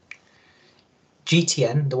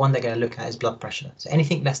 GTN, the one they're going to look at is blood pressure. So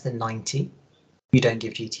anything less than 90, you don't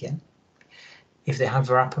give GTN. If they have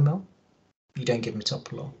verapamil, you don't give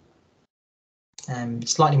metoprolol.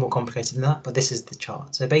 Slightly more complicated than that, but this is the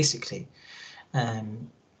chart. So basically,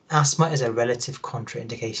 asthma is a relative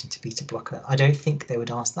contraindication to beta blocker. I don't think they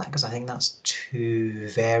would ask that because I think that's too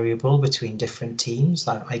variable between different teams.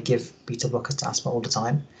 Like I give beta blockers to asthma all the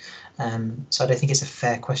time. So I don't think it's a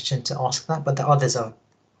fair question to ask that, but the others are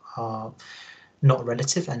not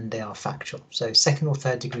relative and they are factual. So second or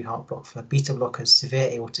third degree heart block for beta blockers, severe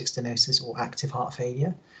aortic stenosis or active heart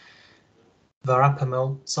failure.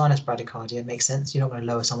 Verapamil, sinus bradycardia, makes sense. You're not going to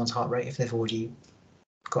lower someone's heart rate if they've already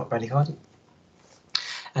got bradycardia.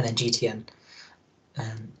 And then GTN,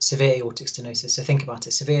 severe aortic stenosis. So think about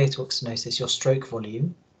it, severe aortic stenosis, your stroke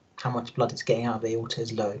volume, how much blood is getting out of the aorta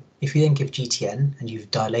is low. If you then give GTN and you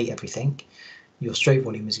dilate everything, your stroke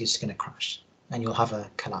volume is just going to crash and you'll have a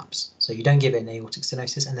collapse. So you don't give it an aortic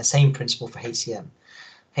stenosis, and the same principle for HCM.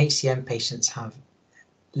 HCM patients have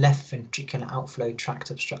left ventricular outflow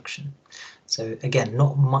tract obstruction. So again,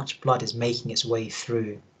 not much blood is making its way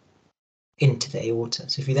through into the aorta.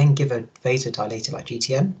 So if you then give a vasodilator like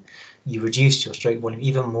GTN, you reduce your stroke volume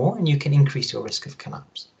even more and you can increase your risk of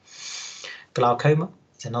collapse. Glaucoma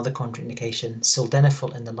is another contraindication.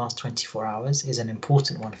 Sildenafil in the last 24 hours is an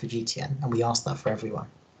important one for GTN, and we ask that for everyone.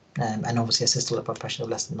 And obviously a systolic blood pressure of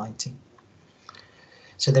less than 90.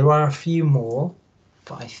 So there are a few more,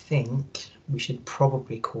 but I think we should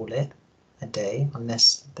probably call it a day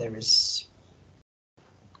unless there is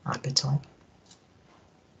appetite.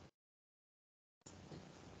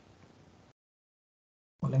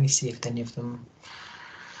 Well, let me see if any of them.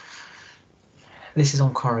 This is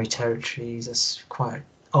on coronary territories. That's quite.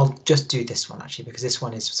 I'll just do this one actually because this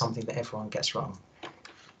one is something that everyone gets wrong.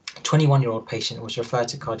 21-year-old patient was referred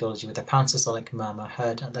to cardiology with a pansystolic murmur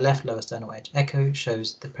heard at the left lower sternal edge. Echo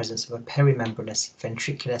shows the presence of a perimembranous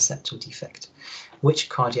ventricular septal defect. Which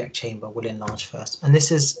cardiac chamber will enlarge first? And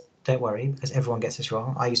this is, don't worry, because everyone gets this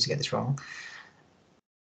wrong. I used to get this wrong.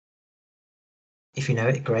 If you know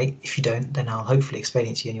it, great. If you don't, then I'll hopefully explain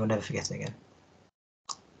it to you and you'll never forget it again.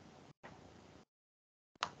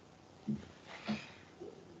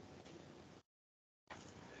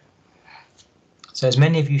 So as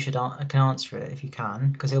many of you can answer it if you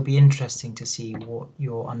can, because it'll be interesting to see what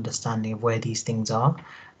your understanding of where these things are,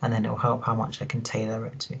 and then it'll help how much I can tailor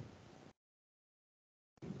it to.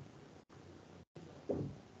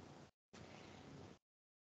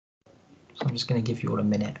 So I'm just going to give you all a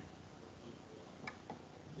minute.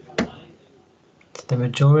 The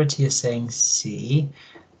majority is saying C,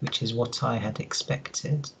 which is what I had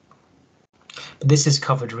expected. But this is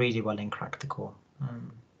covered really well in Crack the Core.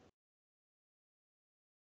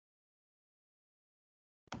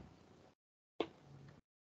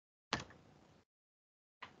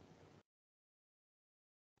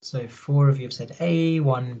 So 4 of you have said A,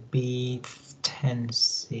 1B,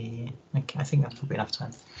 10C. Okay, I think that's probably enough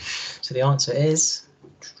time. So the answer is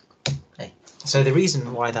A. So the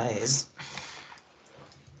reason why that is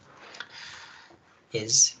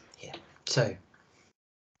here. So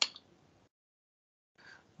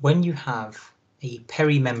when you have a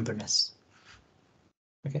perimembranous,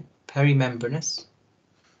 okay, perimembranous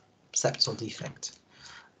septal defect,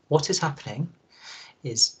 what is happening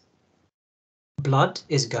is blood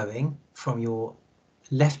is going from your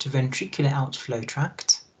left ventricular outflow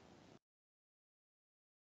tract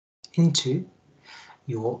into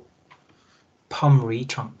your pulmonary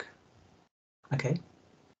trunk. Okay,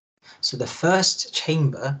 so the first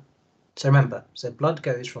chamber, so remember, so blood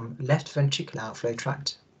goes from left ventricular outflow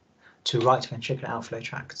tract to right ventricular outflow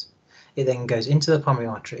tract. It then goes into the pulmonary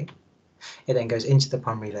artery, it then goes into the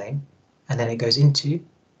pulmonary vein, and then it goes into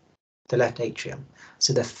the left atrium.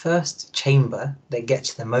 So the first chamber that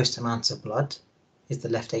gets the most amounts of blood is the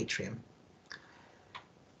left atrium.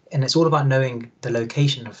 And it's all about knowing the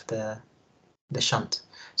location of the shunt.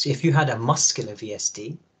 So if you had a muscular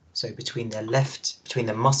VSD, so between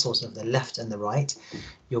the muscles of the left and the right,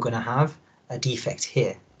 you're going to have a defect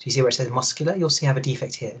here. So you see where it says muscular, you'll see have a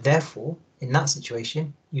defect here. Therefore, in that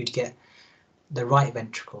situation, you'd get the right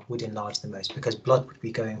ventricle would enlarge the most because blood would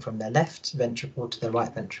be going from the left ventricle to the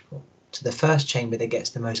right ventricle. So the first chamber that gets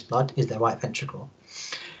the most blood is the right ventricle.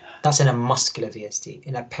 That's in a muscular VSD.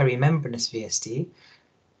 In a perimembranous VSD,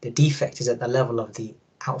 the defect is at the level of the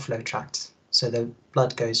outflow tract. So the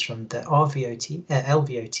blood goes from the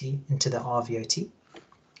LVOT into the RVOT.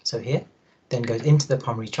 So here, then goes into the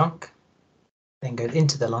pulmonary trunk, then goes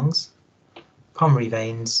into the lungs, pulmonary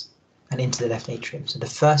veins, and into the left atrium. So the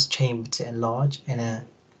first chamber to enlarge in a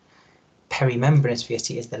perimembranous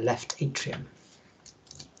VSD is the left atrium.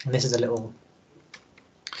 And this is a little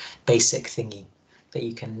basic thingy that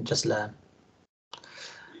you can just learn.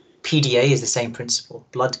 PDA is the same principle.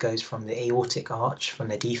 Blood goes from the aortic arch, from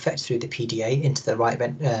the defect through the PDA into the right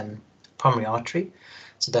pulmonary artery.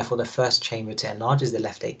 So therefore the first chamber to enlarge is the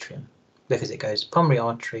left atrium, because it goes pulmonary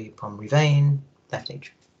artery, pulmonary vein, left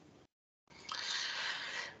atrium.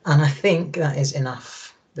 And I think that is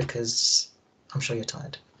enough, because I'm sure you're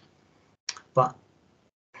tired. But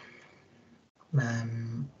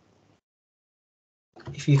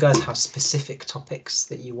if you guys have specific topics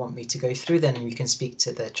that you want me to go through, then you can speak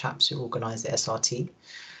to the chaps who organise the SRT,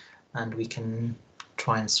 and we can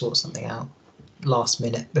try and sort something out last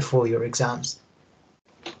minute before your exams.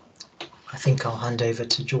 I think I'll hand over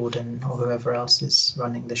to Jordan or whoever else is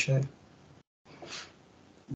running the show.